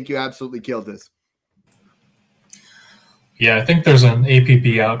 man. I think you absolutely killed this. Yeah, I think there's an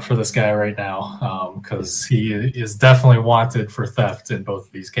APB out for this guy right now because he is definitely wanted for theft in both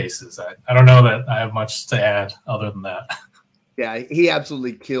of these cases. I don't know that I have much to add other than that. Yeah, he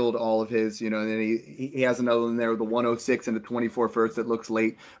absolutely killed all of his, you know, and then he has another one there with the 106 and the 24 first that looks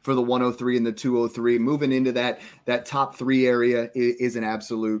late for the 103 and the 203. Moving into that top 3 area is an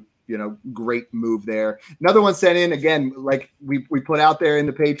absolute, you know, great move there. Another one sent in, again, like we put out there in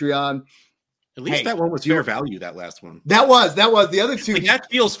the Patreon. At least that one was fair value, that last one. That was. The other two. Like,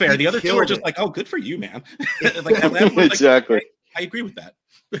 that feels fair. The other two are just like, oh, good for you, man. Like, that one, exactly. Like, I agree with that.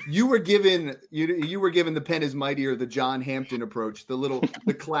 You were given the Pen is Mightier, the John Hampton approach,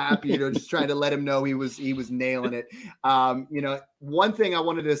 the clap, you know, just trying to let him know he was nailing it. You know, one thing I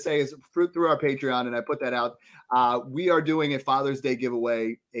wanted to say is through our Patreon, and I put that out, we are doing a Father's Day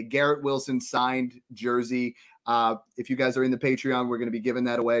giveaway, a Garrett Wilson signed jersey. If you guys are in the Patreon, we're going to be giving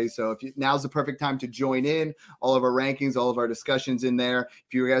that away. So now's the perfect time to join in. All of our rankings, all of our discussions in there.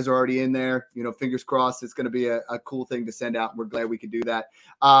 If you guys are already in there, you know, fingers crossed, it's going to be a cool thing to send out. We're glad we could do that.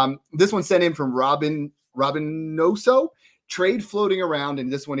 This one sent in from Robin Noso. Trade floating around,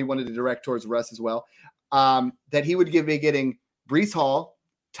 and this one he wanted to direct towards Russ as well. That he would be getting Breece Hall,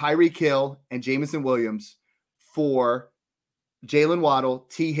 Tyreek Hill, and Jameson Williams for Jalen Waddle,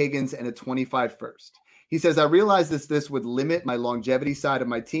 T. Higgins, and a 25 first. He says, I realize this would limit my longevity side of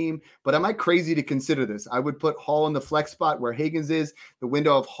my team, but am I crazy to consider this? I would put Hall in the flex spot where Higgins is. The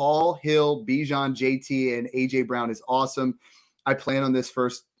window of Hall, Hill, Bijan, JT, and A.J. Brown is awesome. I plan on this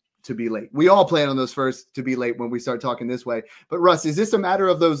first to be late. We all plan on those first to be late when we start talking this way. But Russ, is this a matter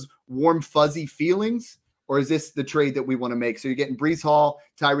of those warm, fuzzy feelings, or is this the trade that we want to make? So you're getting Breece Hall,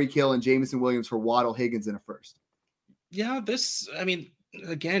 Tyreek Hill, and Jameson Williams for Waddle, Higgins in a first. Yeah,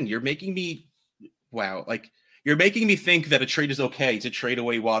 again, you're making me you're making me think that a trade is okay to trade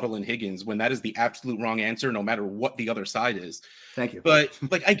away Waddle and Higgins when that is the absolute wrong answer, no matter what the other side is. Thank you. But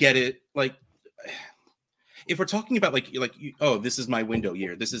I get it. Like, if we're talking about oh, this is my window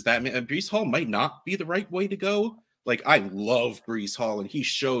year, this is that. Breece Hall might not be the right way to go. Like, I love Breece Hall, and he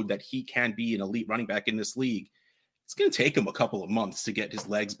showed that he can be an elite running back in this league. It's going to take him a couple of months to get his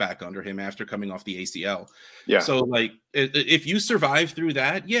legs back under him after coming off the ACL. Yeah. So, like, if you survive through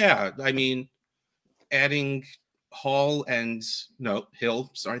that, yeah, I mean, adding Hall and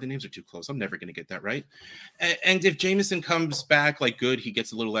Hill, sorry, the names are too close. I'm never going to get that right. And if Jameson comes back, like, good, he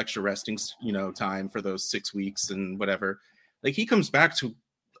gets a little extra resting, time for those 6 weeks and whatever. Like, he comes back to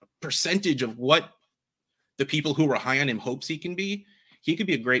a percentage of what the people who were high on him hopes he can be. He could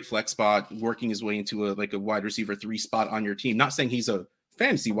be a great flex spot, working his way into a wide receiver 3 spot on your team. Not saying he's a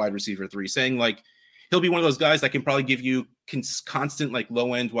fantasy wide receiver 3, saying like he'll be one of those guys that can probably give you constant like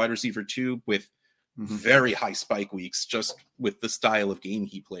low end wide receiver 2 with very high spike weeks, just with the style of game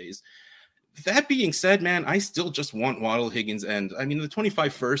he plays. That being said, man, I still just want Waddle, Higgins, and I mean the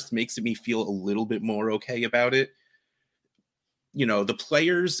 25 first makes me feel a little bit more okay about it. The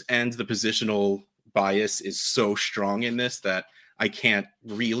players and the positional bias is so strong in this that I can't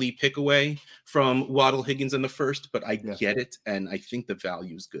really pick away from Waddle, Higgins in the first, but I get it, and I think the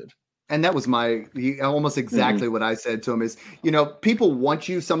value is good. And that was almost exactly what I said to him is, people want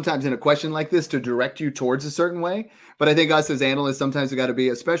you sometimes in a question like this to direct you towards a certain way. But I think us as analysts, sometimes we got to be,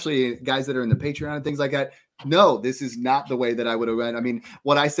 especially guys that are in the Patreon and things like that. No, this is not the way that I would have went. I mean,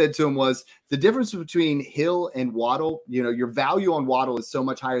 what I said to him was the difference between Hill and Waddle, your value on Waddle is so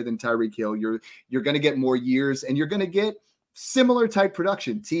much higher than Tyreek Hill. You're going to get more years and you're going to get similar type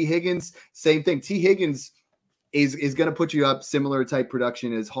production. T. Higgins, same thing. T. Higgins is going to put you up similar type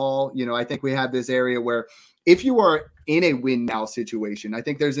production as Hall. I think we have this area where if you are in a win now situation, I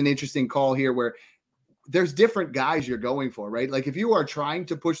think there's an interesting call here where there's different guys you're going for, right? Like if you are trying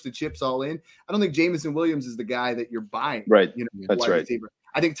to push the chips all in, I don't think Jameson Williams is the guy that you're buying. Right. That's right. Receiver.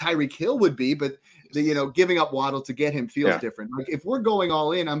 I think Tyreek Hill would be, but giving up Waddle to get him feels different. Like if we're going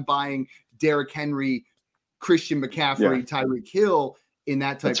all in, I'm buying Derrick Henry, Christian McCaffrey, Tyreek Hill in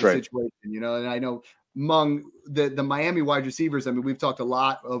that type of situation, and I know among the Miami wide receivers, I mean, we've talked a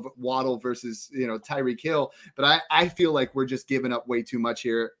lot of Waddle versus, Tyreek Hill, but I feel like we're just giving up way too much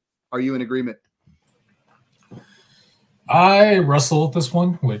here. Are you in agreement? I wrestle with this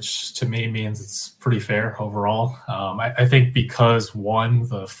one, which to me means it's pretty fair overall. I think because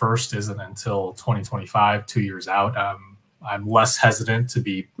the first isn't until 2025, 2 years out, I'm less hesitant to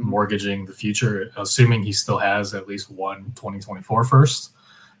be mortgaging the future, assuming he still has at least one 2024 first.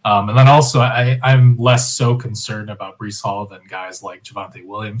 And then also I'm less so concerned about Breece Hall than guys like Javonte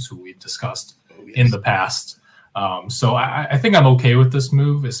Williams, who we've discussed in the past. So I think I'm okay with this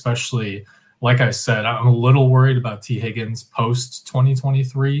move, especially, like I said, I'm a little worried about T. Higgins post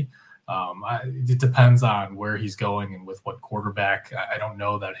 2023. It depends on where he's going and with what quarterback. I don't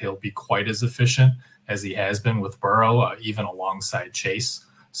know that he'll be quite as efficient as he has been with Burrow, even alongside Chase.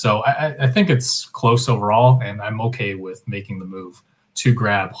 So I think it's close overall, and I'm okay with making the move to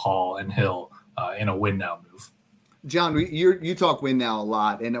grab Hall and Hill in a win now move. John, you talk win now a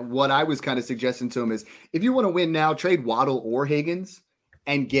lot, and what I was kind of suggesting to him is if you want to win now, trade Waddle or Higgins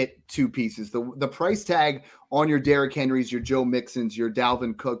and get two pieces. The price tag on your Derrick Henrys, your Joe Mixons, your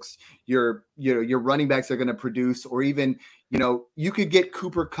Dalvin Cooks, your running backs are going to produce, or even, you could get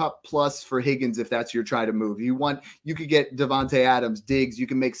Cooper Kupp plus for Higgins if that's your try to move. You could get Devontae Adams, Diggs. You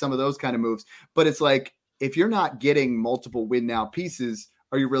can make some of those kind of moves, but it's like, if you're not getting multiple win now pieces,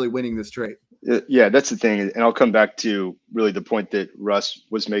 are you really winning this trade? Yeah, that's the thing. And I'll come back to really the point that Russ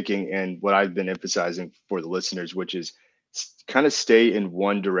was making and what I've been emphasizing for the listeners, which is kind of stay in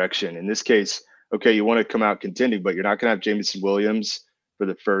one direction. In this case, okay, you want to come out contending, but you're not going to have Jameson Williams for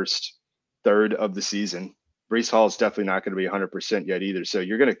the first third of the season. Breece Hall is definitely not going to be 100% yet either. So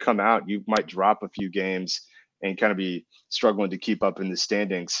you're going to come out, you might drop a few games and kind of be struggling to keep up in the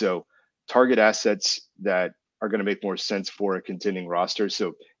standings. So target assets that are going to make more sense for a contending roster.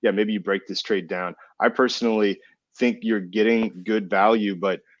 So yeah, maybe you break this trade down. I personally think you're getting good value,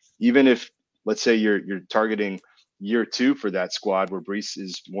 but even if, let's say you're targeting year 2 for that squad where Breece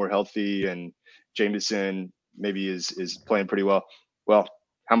is more healthy and Jameson maybe is playing pretty well. Well,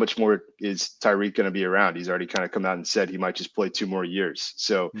 how much more is Tyreek going to be around? He's already kind of come out and said he might just play 2 more years.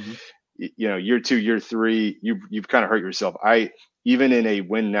 So, year 2, year 3, you've kind of hurt yourself. Even in a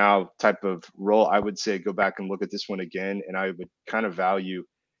win now type of role, I would say go back and look at this one again. And I would kind of value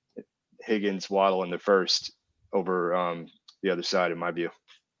Higgins, Waddle in the first over the other side, in my view.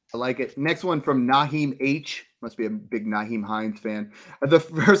 I like it. Next one from Naheem H. Must be a big Naheem Hines fan. The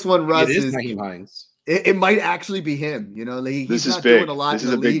first one, Russ, is Naheem Hines. It might actually be him. He's not big. doing a lot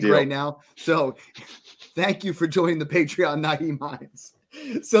in the league right now. So thank you for joining the Patreon, Naheem Hines.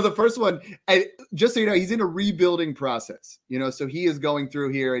 So the first one, and just so you know, he's in a rebuilding process, so he is going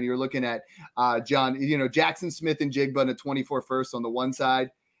through here, and you're looking at John, Jackson Smith and Jigba and a 24 first on the one side,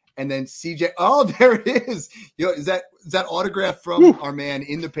 and then CJ. Oh, there it is. Is that autograph from our man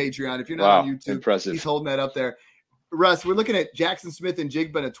in the Patreon? If you're not on YouTube, impressive. He's holding that up there. Russ, we're looking at Jackson Smith and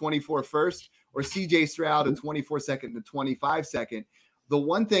Jigba and a 24 first, or CJ Stroud a 24 second and a 25 second. The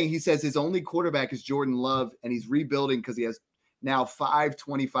one thing he says his only quarterback is Jordan Love, and he's rebuilding because he has now 5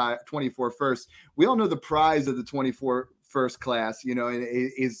 24 first. We all know the prize of the 24 first class,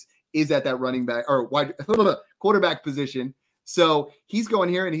 is at that running back or wide quarterback position. So he's going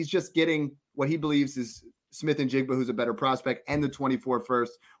here and he's just getting what he believes is Smith and Jigba, who's a better prospect, and the 24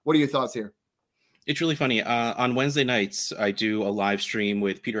 first. What are your thoughts here? It's really funny. On Wednesday nights, I do a live stream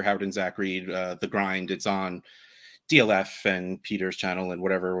with Peter Howard and Zach Reed, The Grind. It's on DLF and Peter's channel and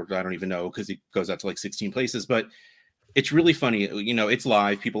whatever. I don't even know because it goes out to like 16 places. But it's really funny. It's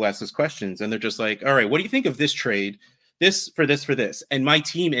live. People ask us questions and they're just like, all right, what do you think of this trade? This for this for this. And my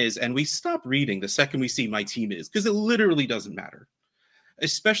team is, and we stop reading the second we see my team is, because it literally doesn't matter.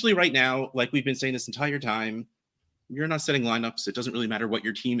 Especially right now, like we've been saying this entire time, you're not setting lineups. It doesn't really matter what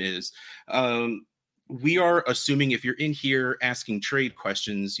your team is. We are assuming if you're in here asking trade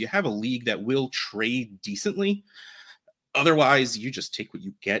questions, you have a league that will trade decently. Otherwise, you just take what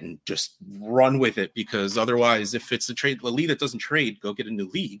you get and just run with it, because otherwise, if it's a league that doesn't trade, go get a new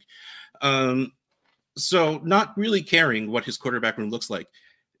league. So not really caring what his quarterback room looks like.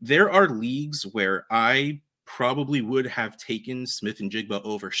 There are leagues where I probably would have taken Smith and Jigba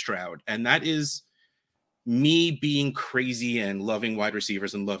over Stroud. And that is me being crazy and loving wide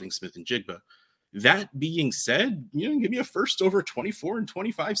receivers and loving Smith and Jigba. That being said, give me a first over 24 and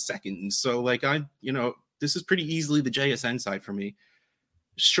 25 seconds. So this is pretty easily the JSN side for me.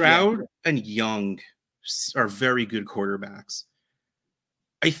 Stroud and Young are very good quarterbacks.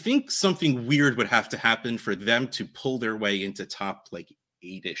 I think something weird would have to happen for them to pull their way into top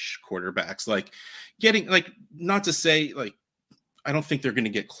 8-ish quarterbacks. Not to say I don't think they're going to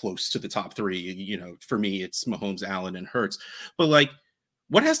get close to the top 3. For me, it's Mahomes, Allen, and Hurts. But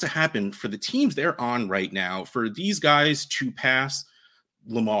what has to happen for the teams they're on right now for these guys to pass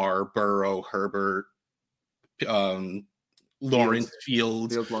Lamar, Burrow, Herbert, Lawrence,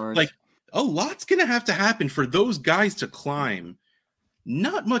 Fields, Lawrence. A lot's going to have to happen for those guys to climb.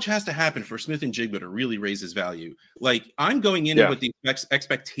 Not much has to happen for Smith and Jigba to really raise his value. I'm going in with the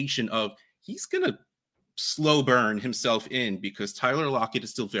expectation of he's going to slow burn himself in, because Tyler Lockett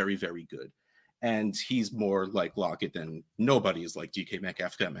is still very, very good. And he's more like Lockett than nobody is like DK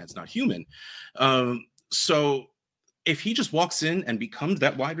Metcalf. That man's not human. So if he just walks in and becomes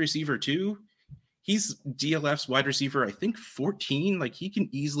that wide receiver too, he's DLF's wide receiver, I think 14. He can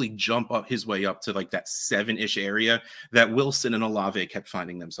easily jump up his way up to that 7-ish area that Wilson and Olave kept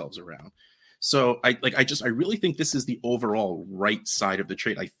finding themselves around. So I really think this is the overall right side of the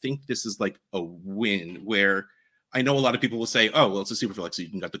trade. I think this is a win where I know a lot of people will say, oh, well, it's a super flex. So you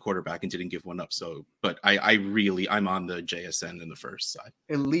can got the quarterback and didn't give one up. So, but I'm on the JSN in the first side.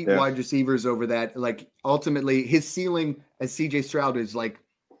 Elite wide receivers over that. Ultimately his ceiling as CJ Stroud is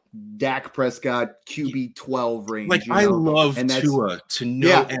Dak Prescott QB 12 range. I love Tua to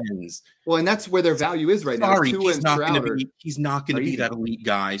no ends. Well, and that's where their value is right now. He's not going to be that elite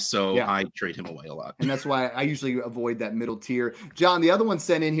guy. So I trade him away a lot. And that's why I usually avoid that middle tier. John, the other one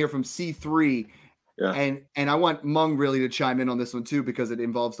sent in here from C3. Yeah. And I want Mung really to chime in on this one too, because it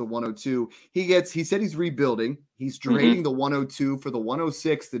involves the 102. He said he's rebuilding. He's trading the 102 for the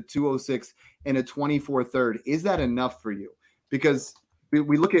 106, the 206, and a 24 third. Is that enough for you? Because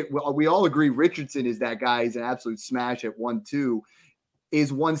we all agree Richardson is that guy. He's an absolute smash at 1-2.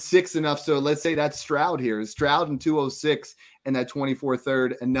 Is 1-6 enough? So let's say that's Stroud here. Is Stroud and 206 and that 24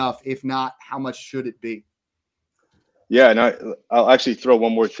 third enough? If not, how much should it be? Yeah, and I'll actually throw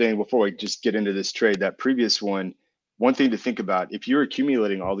one more thing before we just get into this trade. That previous one thing to think about, if you're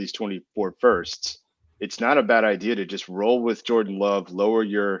accumulating all these 24 firsts, it's not a bad idea to just roll with Jordan Love, lower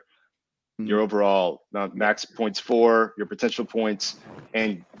your overall max points for your potential points,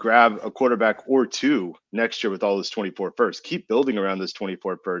 and grab a quarterback or two next year with all those 24 firsts. Keep building around those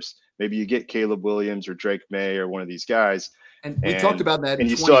 24 firsts. Maybe you get Caleb Williams or Drake May or one of these guys. And we talked about that. And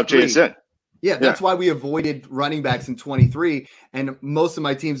you still have JSN. Yeah, that's why we avoided running backs in 23. And most of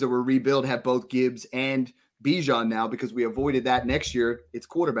my teams that were rebuild have both Gibbs and Bijan now, because we avoided that. Next year, it's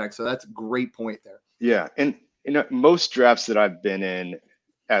quarterback. So that's a great point there. Yeah. And most drafts that I've been in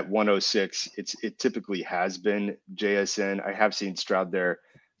at 106, it typically has been JSN. I have seen Stroud there,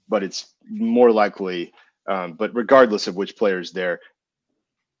 but it's more likely. But regardless of which player is there,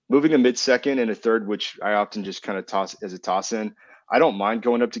 moving a mid-second and a third, which I often just kind of toss as a toss-in, I don't mind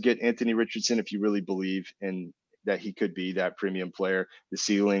going up to get Anthony Richardson if you really believe in that he could be that premium player. The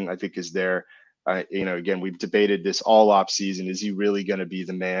ceiling, I think, is there. Again, we've debated this all off season. Is he really going to be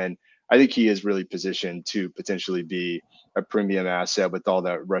the man? I think he is really positioned to potentially be a premium asset with all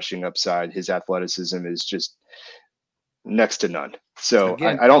that rushing upside. His athleticism is just next to none. So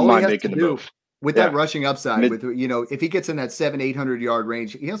Again, I don't mind making the move. With that rushing upside, if he gets in that 700-800 yard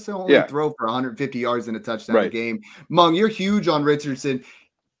range, he'll still only throw for 150 yards and a touchdown a game. Mung, you're huge on Richardson.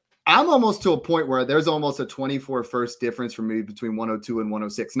 I'm almost to a point where there's almost a 24 first difference for me between 102 and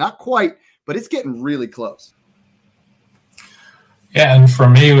 106. Not quite, but it's getting really close. Yeah, and for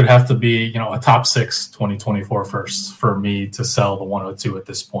me, it would have to be, a top 6 2024 first for me to sell the 102 at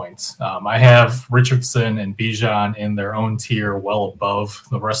this point. I have Richardson and Bijan in their own tier well above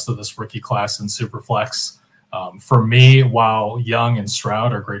the rest of this rookie class in Superflex. For me, while Young and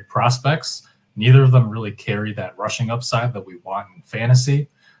Stroud are great prospects, neither of them really carry that rushing upside that we want in fantasy.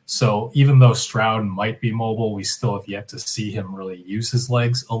 So even though Stroud might be mobile, we still have yet to see him really use his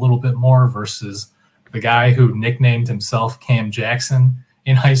legs a little bit more versus the guy who nicknamed himself Cam Jackson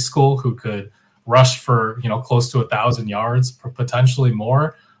in high school, who could rush for, close to 1,000 yards, potentially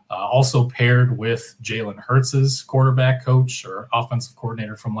more, also paired with Jalen Hurts' quarterback coach or offensive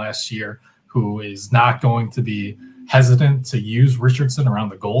coordinator from last year, who is not going to be hesitant to use Richardson around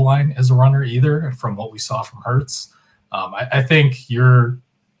the goal line as a runner either, from what we saw from Hurts. I think you're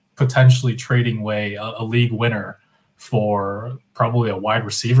potentially trading away a league winner for probably a wide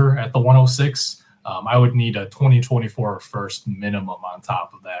receiver at the 106. I would need a 2024 first minimum on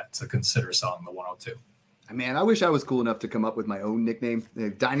top of that to consider selling the 102. Man, I wish I was cool enough to come up with my own nickname.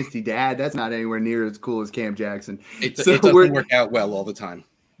 Dynasty Dad, that's not anywhere near as cool as Cam Jackson. It doesn't work out well all the time.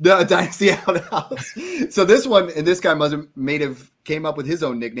 The Dynasty Outhouse. So this one, and this guy came up with his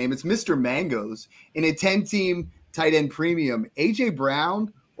own nickname. It's Mr. Mangoes in a 10-team tight end premium. A.J.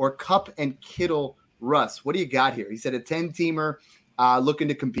 Brown or Cup and Kittle Russ. What do you got here? He said a 10-teamer looking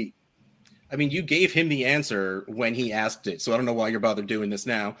to compete. I mean, you gave him the answer when he asked it, so I don't know why you're bothered doing this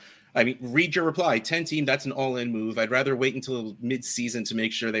now. I mean, read your reply. 10-team, that's an all-in move. I'd rather wait until mid-season to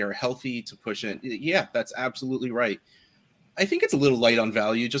make sure they are healthy to push in. Yeah, that's absolutely right. I think it's a little light on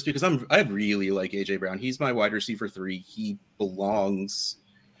value just because I really like A.J. Brown. He's my wide receiver 3. He belongs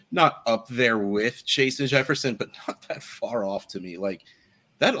not up there with Chase and Jefferson, but not that far off to me. Like,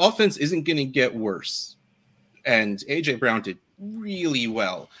 that offense isn't going to get worse. And A.J. Brown did really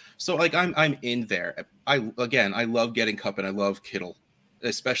well. So, like, I'm in there. I love getting Kupp and I love Kittle,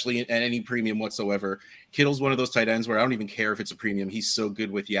 especially at any premium whatsoever. Kittle's one of those tight ends where I don't even care if it's a premium. He's so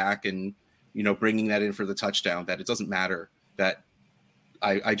good with Yak and, bringing that in for the touchdown that it doesn't matter that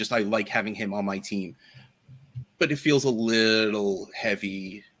I like having him on my team. But it feels a little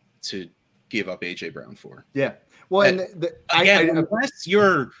heavy to give up A.J. Brown for. Yeah. Well, unless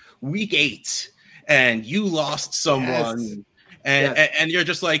you're week 8 and you lost someone and you're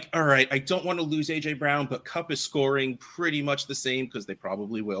just like, all right, I don't want to lose A.J. Brown, but Kupp is scoring pretty much the same because they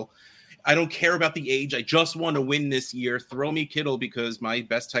probably will. I don't care about the age. I just want to win this year. Throw me Kittle because my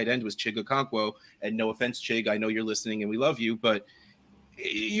best tight end was Chig Okonkwo. And no offense, Chig, I know you're listening and we love you, but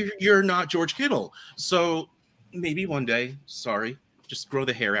you're not George Kittle. So maybe one day, sorry, just grow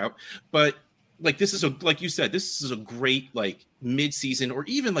the hair out. But like like you said, this is a great like mid-season or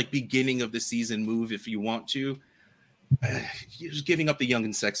even like beginning of the season move if you want to. You're just giving up the young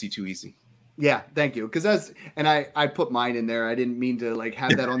and sexy too easy. Yeah, thank you. Because I put mine in there. I didn't mean to like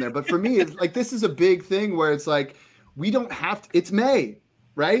have that on there, but for me, it's like this is a big thing where it's like we don't have to. It's May,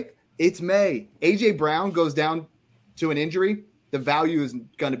 right? It's May. AJ Brown goes down to an injury. The value is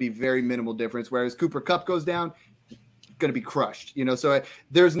going to be very minimal difference. Whereas Cooper Kupp goes down, going to be crushed. So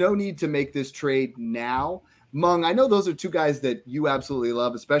there's no need to make this trade now. Mung, I know those are two guys that you absolutely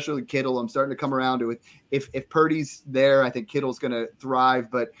love, especially Kittle. I'm starting to come around to it. If Purdy's there, I think Kittle's going to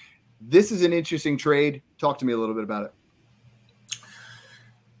thrive. But this is an interesting trade. Talk to me a little bit about it.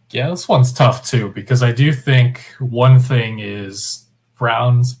 Yeah, this one's tough too, because I do think one thing is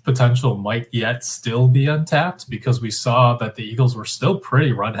Brown's potential might yet still be untapped because we saw that the Eagles were still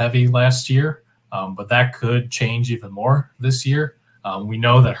pretty run heavy last year, but that could change even more this year. We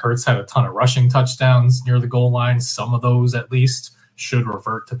know that Hurts had a ton of rushing touchdowns near the goal line. Some of those at least should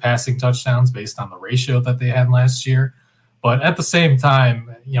revert to passing touchdowns based on the ratio that they had last year. But at the same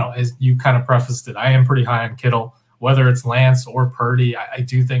time, as you kind of prefaced it, I am pretty high on Kittle. Whether it's Lance or Purdy, I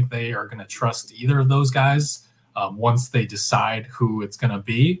do think they are going to trust either of those guys once they decide who it's going to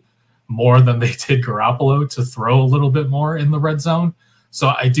be, more than they did Garoppolo to throw a little bit more in the red zone.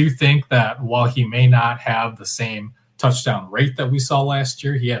 So I do think that while he may not have the same touchdown rate that we saw last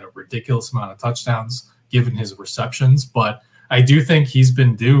year, he had a ridiculous amount of touchdowns given his receptions. But I do think he's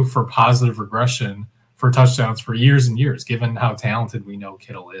been due for positive regression for touchdowns for years and years, given how talented we know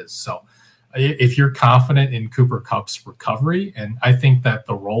Kittle is. So if you're confident in Cooper Kupp's recovery, and I think that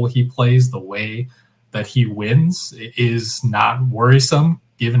the role he plays, the way that he wins, is not worrisome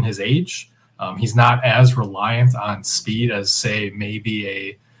given his age. He's not as reliant on speed as, say, maybe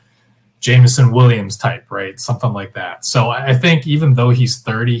a Jameson Williams type, right? Something like that. So I think even though he's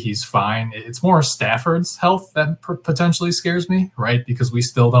 30, he's fine. It's more Stafford's health that potentially scares me, right? Because we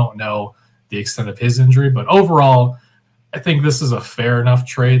still don't know the extent of his injury. But overall, I think this is a fair enough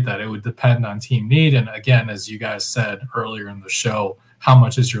trade that it would depend on team need. And again, as you guys said earlier in the show, how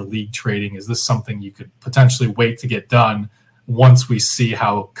much is your league trading? Is this something you could potentially wait to get done once we see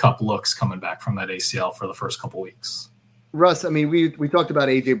how Kupp looks coming back from that ACL for the first couple weeks? Russ, I mean, we talked about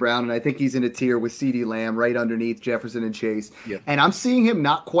A.J. Brown, and I think he's in a tier with CeeDee Lamb right underneath Jefferson and Chase. Yep. And I'm seeing him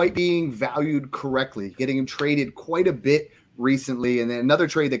not quite being valued correctly, getting him traded quite a bit recently. And then another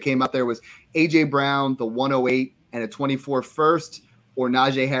trade that came out there was A.J. Brown, the 108 and a 24 first, or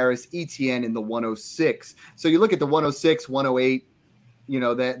Najee Harris, ETN in the 106. So you look at the 106, 108, you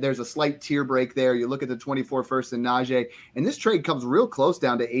know, that there's a slight tier break there. You look at the 24 first and Najee, and this trade comes real close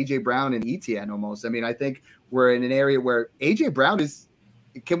down to A.J. Brown and ETN almost. I mean, I think we're in an area where A.J. Brown is,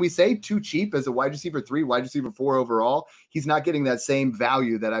 can we say, too cheap as a wide receiver 3, wide receiver 4 overall. He's not getting that same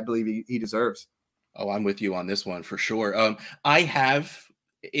value that I believe he deserves. Oh, I'm with you on this one for sure. I have,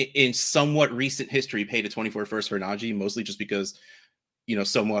 in somewhat recent history, paid a 24 first for Najee, mostly just because, you know,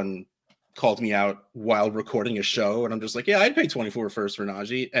 someone called me out while recording a show, and I'm just like, yeah, I'd pay 24 first for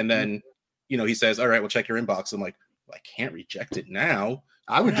Najee. And then, you know, he says, all right, well, check your inbox. I'm like, well, I can't reject it now.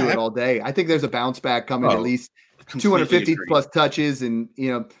 I would do it all day. I think there's a bounce back coming, at least 250 plus touches and, you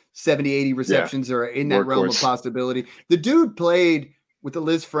know, 70, 80 receptions are in that realm of possibility. The dude played with the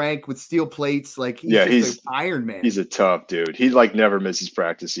Liz Frank with steel plates. Like, he's an Iron Man. He's a tough dude. He like never misses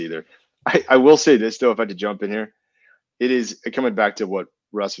practice either. I will say this though, if I had to jump in here, it is coming back to what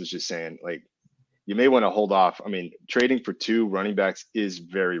Russ was just saying. Like, you may want to hold off. I mean, trading for 2 running backs is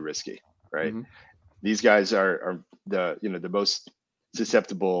very risky, right? Mm-hmm. These guys are the most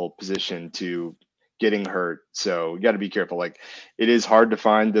susceptible position to getting hurt. So you got to be careful. Like, it is hard to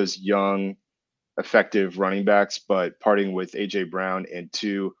find those young, effective running backs, but parting with A.J. Brown and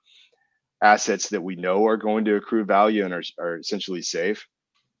 2 assets that we know are going to accrue value and are essentially safe,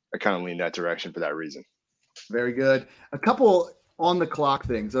 I kind of lean that direction for that reason. Very good. A couple on the clock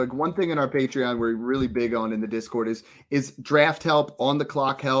things. Like, one thing in our Patreon we're really big on in the Discord is draft help, on the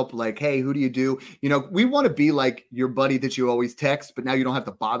clock help. Like, hey, who do you do? You know, we want to be like your buddy that you always text, but now you don't have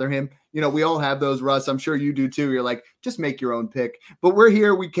to bother him. You know, we all have those, Russ. I'm sure you do too. You're like, just make your own pick. But we're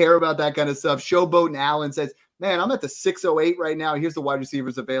here. We care about that kind of stuff. Showboat and Allen says, man, I'm at the 608 right now. Here's the wide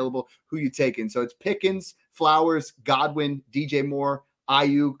receivers available. Who you taking? So it's Pickens, Flowers, Godwin, DJ Moore,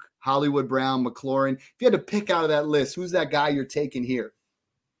 Ayuk, Hollywood Brown, McLaurin. If you had to pick out of that list, who's that guy you're taking here?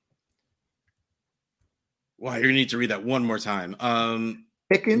 Wow, you're going to need to read that one more time.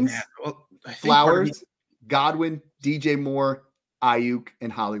 Pickens, Flowers, Godwin, DJ Moore, Ayuk,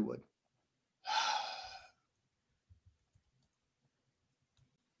 and Hollywood.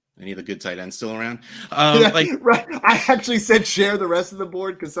 Any of the good tight ends still around? Right. I actually said share the rest of the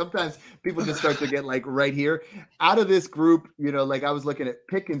board because sometimes people just start to get like right here. Out of this group, you know, like I was looking at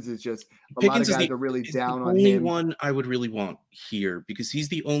Pickens is just lot of guys are really down on him. The only one I would really want here because he's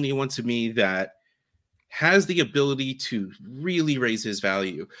the only one to me that has the ability to really raise his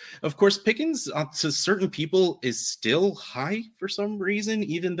value. Of course, Pickens to certain people is still high for some reason,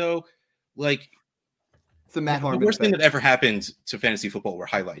 even though like the worst thing that ever happened to fantasy football were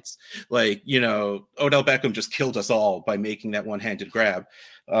highlights. Like, you know, Odell Beckham just killed us all by making that one-handed grab.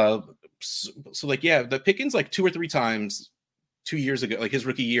 So like, yeah, the Pickens like 2 or 3 times 2 years ago, like his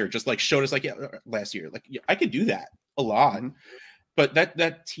rookie year, just like showed us like, yeah, last year, like I could do that a lot. Mm-hmm. But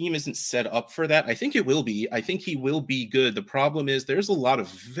that team isn't set up for that. I think it will be. I think he will be good. The problem is there's a lot of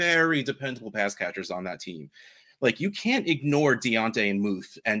very dependable pass catchers on that team. Like you can't ignore Deontay and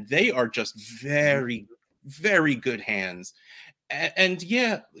Muth, and they are just very good hands. And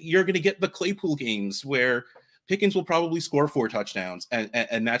yeah, you're going to get the Claypool games where Pickens will probably score 4 touchdowns.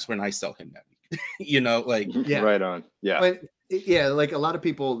 And that's when I sell him that week. You know, like, yeah, right on. Yeah. But yeah, like a lot of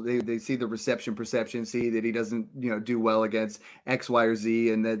people, they see the reception perception, see that he doesn't, you know, do well against X, Y, or Z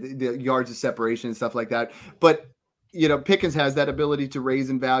and the yards of separation and stuff like that. But you know, Pickens has that ability to raise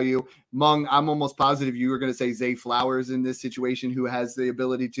in value. Mung, I'm almost positive you were going to say Zay Flowers in this situation, who has the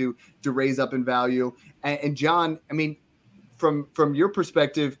ability to raise up in value. And John, I mean, from your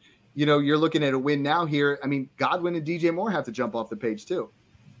perspective, you know, you're looking at a win now here. I mean, Godwin and DJ Moore have to jump off the page too.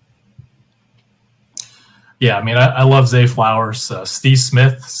 Yeah, I mean, I love Zay Flowers. Steve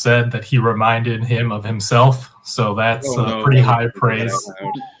Smith said that he reminded him of himself, so that's pretty high praise.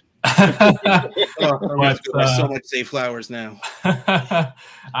 But, so much Zay Flowers now.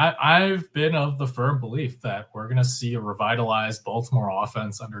 I've been of the firm belief that we're going to see a revitalized Baltimore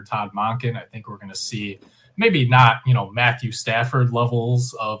offense under Todd Monken. I think we're going to see maybe not, Matthew Stafford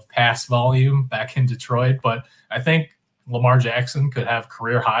levels of pass volume back in Detroit, but I think Lamar Jackson could have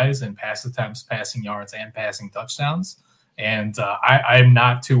career highs in pass attempts, passing yards, and passing touchdowns. And I'm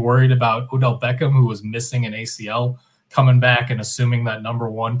not too worried about Odell Beckham, who was missing an ACL, coming back and assuming that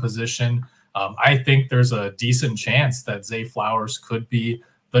number one position. I think there's a decent chance that Zay Flowers could be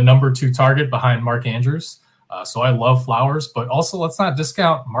the number two target behind Mark Andrews. So I love Flowers, but also let's not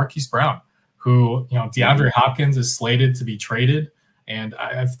discount Marquise Brown, who, DeAndre Hopkins is slated to be traded. And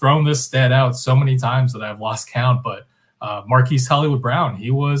I've thrown this stat out so many times that I've lost count, but Marquise Hollywood Brown,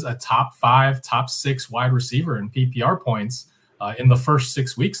 he was a top 5, top 6 wide receiver in PPR points in the first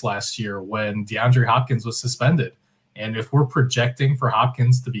 6 weeks last year when DeAndre Hopkins was suspended. And if we're projecting for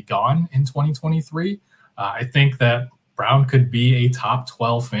Hopkins to be gone in 2023, I think that Brown could be a top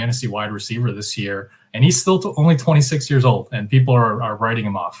 12 fantasy wide receiver this year. And he's still only 26 years old, and people are writing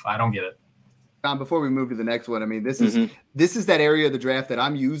him off. I don't get it. Before we move to the next one, I mean, this is that area of the draft that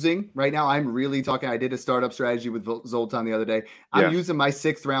I'm using right now. I'm really talking. I did a startup strategy with Zoltan the other day. I'm using my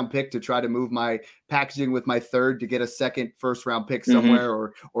 6th round pick to try to move my packaging with my 3rd to get a second first round pick somewhere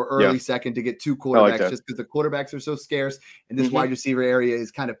or early second to get 2 quarterbacks, just because the quarterbacks are so scarce. And this wide receiver area is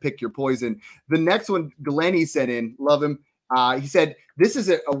kind of pick your poison. The next one, Delaney sent in, love him. He said, this is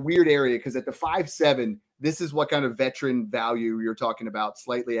a weird area because at the 5'7", this is what kind of veteran value you're talking about,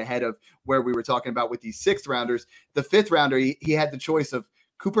 slightly ahead of where we were talking about with these 6th rounders. The 5th rounder, he had the choice of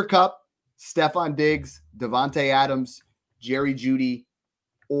Cooper Kupp, Stephon Diggs, Davante Adams, Jerry Jeudy,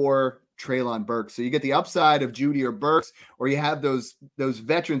 or Treylon Burks. So you get the upside of Jeudy or Burks, or you have those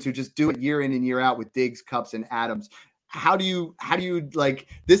veterans who just do it year in and year out with Diggs, Kupps, and Adams. How do you like,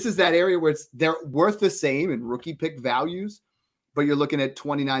 this is that area where they're worth the same in rookie pick values, but you're looking at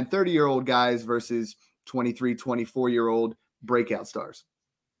 29, 30-year-old guys versus 23, 24-year-old breakout stars.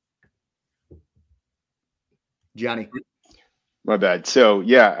 Johnny. My bad. So,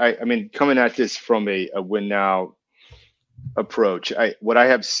 yeah, I mean, coming at this from a win now approach, what I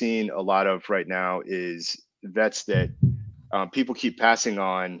have seen a lot of right now is vets that people keep passing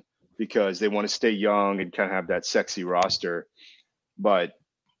on because they want to stay young and kind of have that sexy roster. But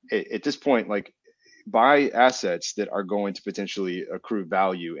at this point, like, buy assets that are going to potentially accrue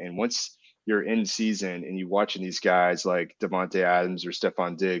value. And once you're in season and you watching these guys like Davante Adams or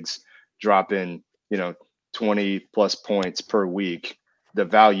Stephon Diggs dropping, 20 plus points per week, the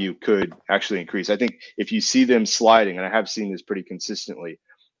value could actually increase. I think if you see them sliding, and I have seen this pretty consistently,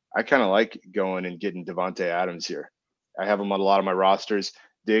 I kind of like going and getting Davante Adams here. I have him on a lot of my rosters.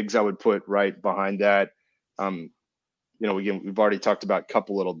 Diggs, I would put right behind that. We've already talked about Kupp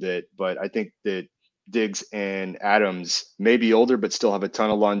a little bit, but I think that Diggs and Adams may be older, but still have a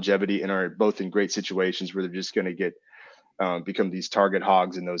ton of longevity and are both in great situations where they're just going to get become these target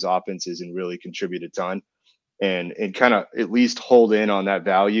hogs in those offenses and really contribute a ton and kind of at least hold in on that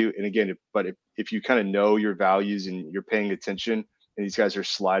value. And again, if you kind of know your values and you're paying attention and these guys are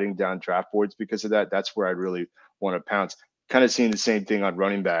sliding down draft boards because of that, that's where I'd really want to pounce. Kind of seeing the same thing on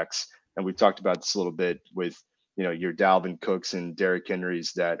running backs. And we've talked about this a little bit with, your Dalvin Cooks and Derrick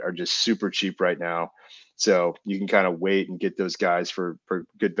Henrys that are just super cheap right now. So you can kind of wait and get those guys for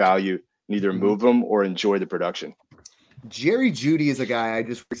good value and either move them or enjoy the production. Jerry Jeudy is a guy I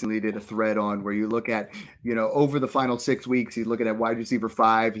just recently did a thread on where you look at, over the final 6 weeks, he's looking at wide receiver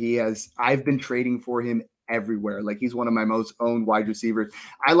 5. I've been trading for him everywhere. Like, he's one of my most owned wide receivers.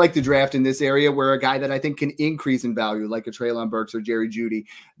 I like to draft in this area where a guy that I think can increase in value, like a Treylon Burks or Jerry Jeudy.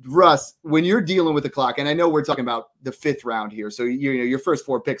 Russ, when you're dealing with the clock, and I know we're talking about the 5th round here, so your first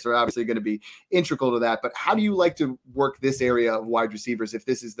 4 picks are obviously going to be integral to that, but how do you like to work this area of wide receivers if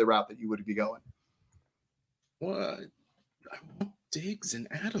this is the route that you would be going? Well, I want Diggs and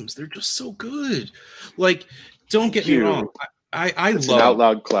Adams. They're just so good. Like, don't get me wrong. I love an out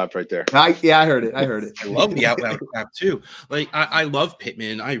loud clap right there. I heard it. I love the out loud clap too. Like, I love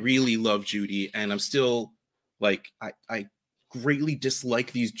Pittman. I really love Jeudy, and I'm still like, I greatly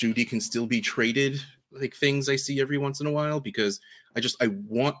dislike these Jeudy can still be traded like things I see every once in a while, because I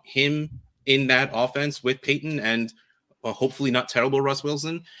want him in that offense with Peyton and hopefully not terrible Russ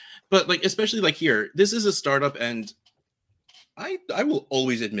Wilson. But like, especially like here, this is a startup, and I will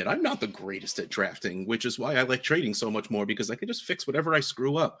always admit I'm not the greatest at drafting, which is why I like trading so much more, because I can just fix whatever I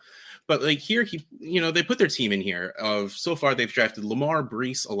screw up. But like here, they put their team in here of, so far they've drafted Lamar,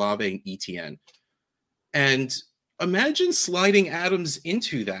 Breece, Olave, and ETN. And imagine sliding Adams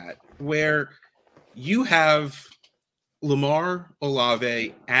into that, where you have Lamar,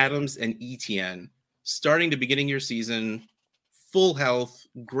 Olave, Adams, and Etienne starting the beginning of your season, full health,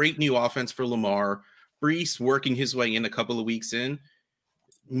 great new offense for Lamar, Brees working his way in a couple of weeks in.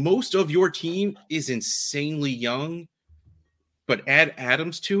 Most of your team is insanely young, but add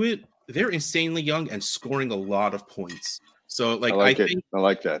Adams to it, they're insanely young and scoring a lot of points. So, like, I think I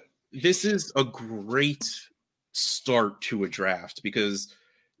like that. This is a great start to a draft, because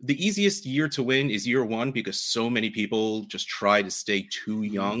the easiest year to win is year one, because so many people just try to stay too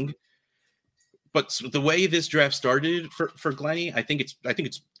young. But the way this draft started for Glenny, I think it's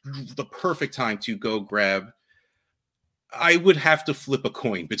the perfect time to go grab. I would have to flip a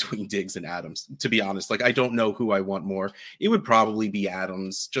coin between Diggs and Adams, to be honest. Like, I don't know who I want more. It would probably be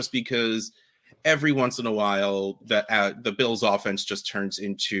Adams, just because every once in a while that the Bills offense just turns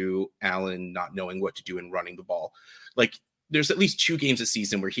into Allen not knowing what to do and running the ball. Like, there's at least 2 games a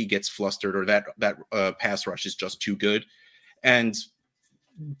season where he gets flustered, or that pass rush is just too good. And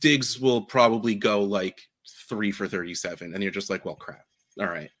Diggs will probably go like 3 for 37. And you're just like, well, crap. All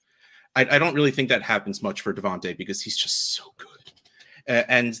right. I don't really think that happens much for Devontae, because he's just so good.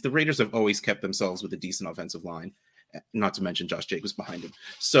 And the Raiders have always kept themselves with a decent offensive line, not to mention Josh Jacobs behind him.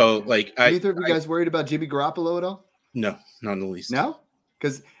 So, like, either of you guys worried about Jimmy Garoppolo at all? No, not in the least. No?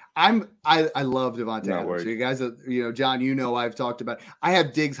 Because I love Devontae Adams. So you guys, John, I've talked about, I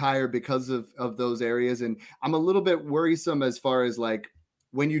have Diggs higher because of those areas. And I'm a little bit worrisome as far as, like,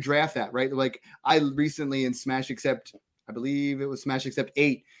 when you draft that, right? Like, I recently in Smash Accept, I believe it was Smash Accept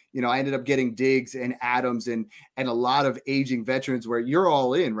 8, I ended up getting Diggs and Adams and a lot of aging veterans where you're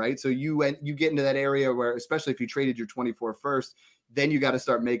all in, right? So you get into that area where, especially if you traded your 24 first, then you got to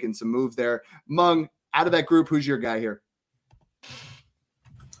start making some moves there. Mung, out of that group, who's your guy here?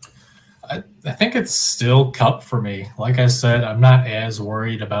 I think it's still Kupp for me. Like I said, I'm not as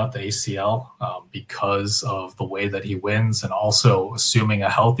worried about the ACL because of the way that he wins, and also assuming a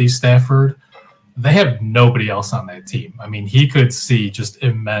healthy Stafford. They have nobody else on that team. I mean, he could see just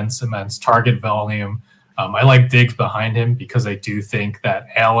immense target volume. I like Diggs behind him because I do think that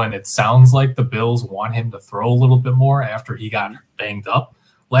Allen, it sounds like the Bills want him to throw a little bit more after he got banged up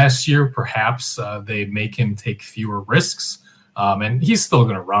last year. Perhaps they make him take fewer risks. And he's still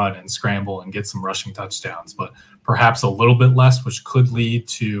going to run and scramble and get some rushing touchdowns, but perhaps a little bit less, which could lead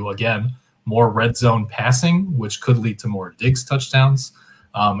to, again, more red zone passing, which could lead to more Diggs touchdowns.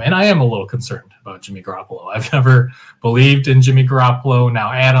 And I am a little concerned about Jimmy Garoppolo. I've never believed in Jimmy Garoppolo.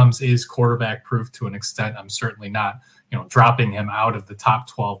 Now, Adams is quarterback proof to an extent. I'm certainly not, dropping him out of the top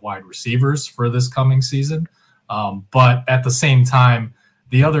 12 wide receivers for this coming season. But at the same time,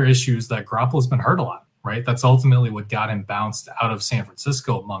 the other issue is that Garoppolo's been hurt a lot, right? That's ultimately what got him bounced out of San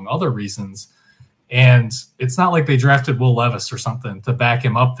Francisco, among other reasons. And it's not like they drafted Will Levis or something to back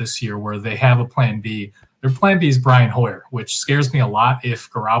him up this year where they have a plan B. Their plan B is Brian Hoyer, which scares me a lot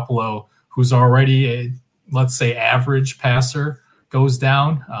if Garoppolo, who's already a, let's say, average passer, goes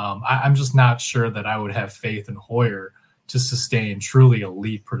down. I'm just not sure that I would have faith in Hoyer to sustain truly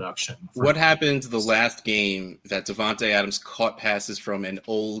elite production. What happened the last game that Devontae Adams caught passes from an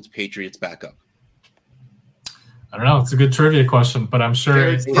old Patriots backup? I don't know. It's a good trivia question, but I'm sure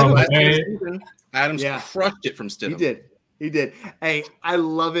it's probably Adams crushed it from Stidham. He did. Hey, I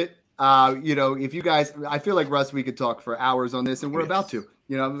love it. If you guys, I feel like, Russ, we could talk for hours on this, and we're about to.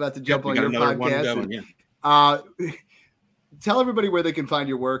 I'm about to jump on your podcast. Tell everybody where they can find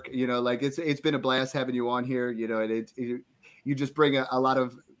your work. It's been a blast having you on here. You just bring a lot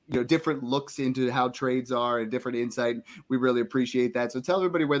of different looks into how trades are and different insight. We really appreciate that. So tell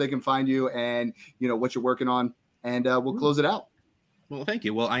everybody where they can find you and what you're working on, and we'll close it out. Well, thank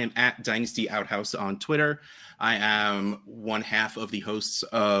you. Well, I am at Dynasty Outhouse on Twitter. I am one half of the hosts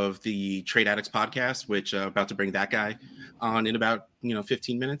of the Trade Addicts podcast, which about to bring that guy on in about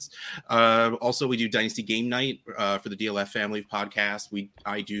 15 minutes. Also, we do Dynasty Game Night for the DLF family podcast.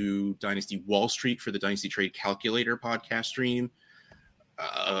 I do Dynasty Wall Street for the Dynasty Trade Calculator podcast stream.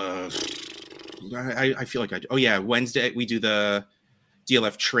 I feel like Wednesday we do the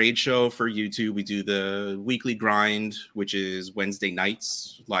DLF Trade Show for YouTube. We do the Weekly Grind, which is Wednesday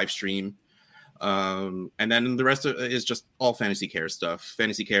nights live stream. And then the rest is just all Fantasy Cares stuff.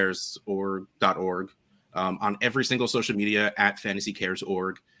 FantasyCares.org. On every single social media at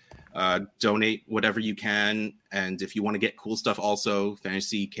FantasyCares.org. Donate whatever you can. And if you want to get cool stuff also,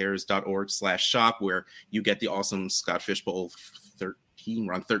 FantasyCares.org/shop, where you get the awesome Scott Fishbowl 13.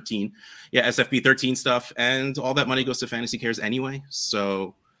 We're on 13. Yeah, SFB 13 stuff. And all that money goes to Fantasy Cares anyway.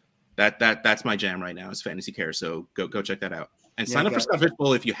 So that's my jam right now is Fantasy Cares. So go check that out. And sign up for Scott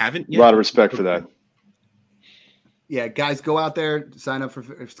Fishbowl if you haven't yet. A lot of respect for that. yeah, guys, go out there, sign up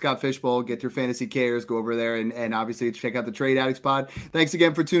for Scott Fishbowl, get your fantasy cares, go over there, and obviously check out the Trade Addicts pod. Thanks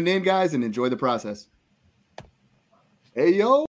again for tuning in, guys, and enjoy the process. Hey, yo.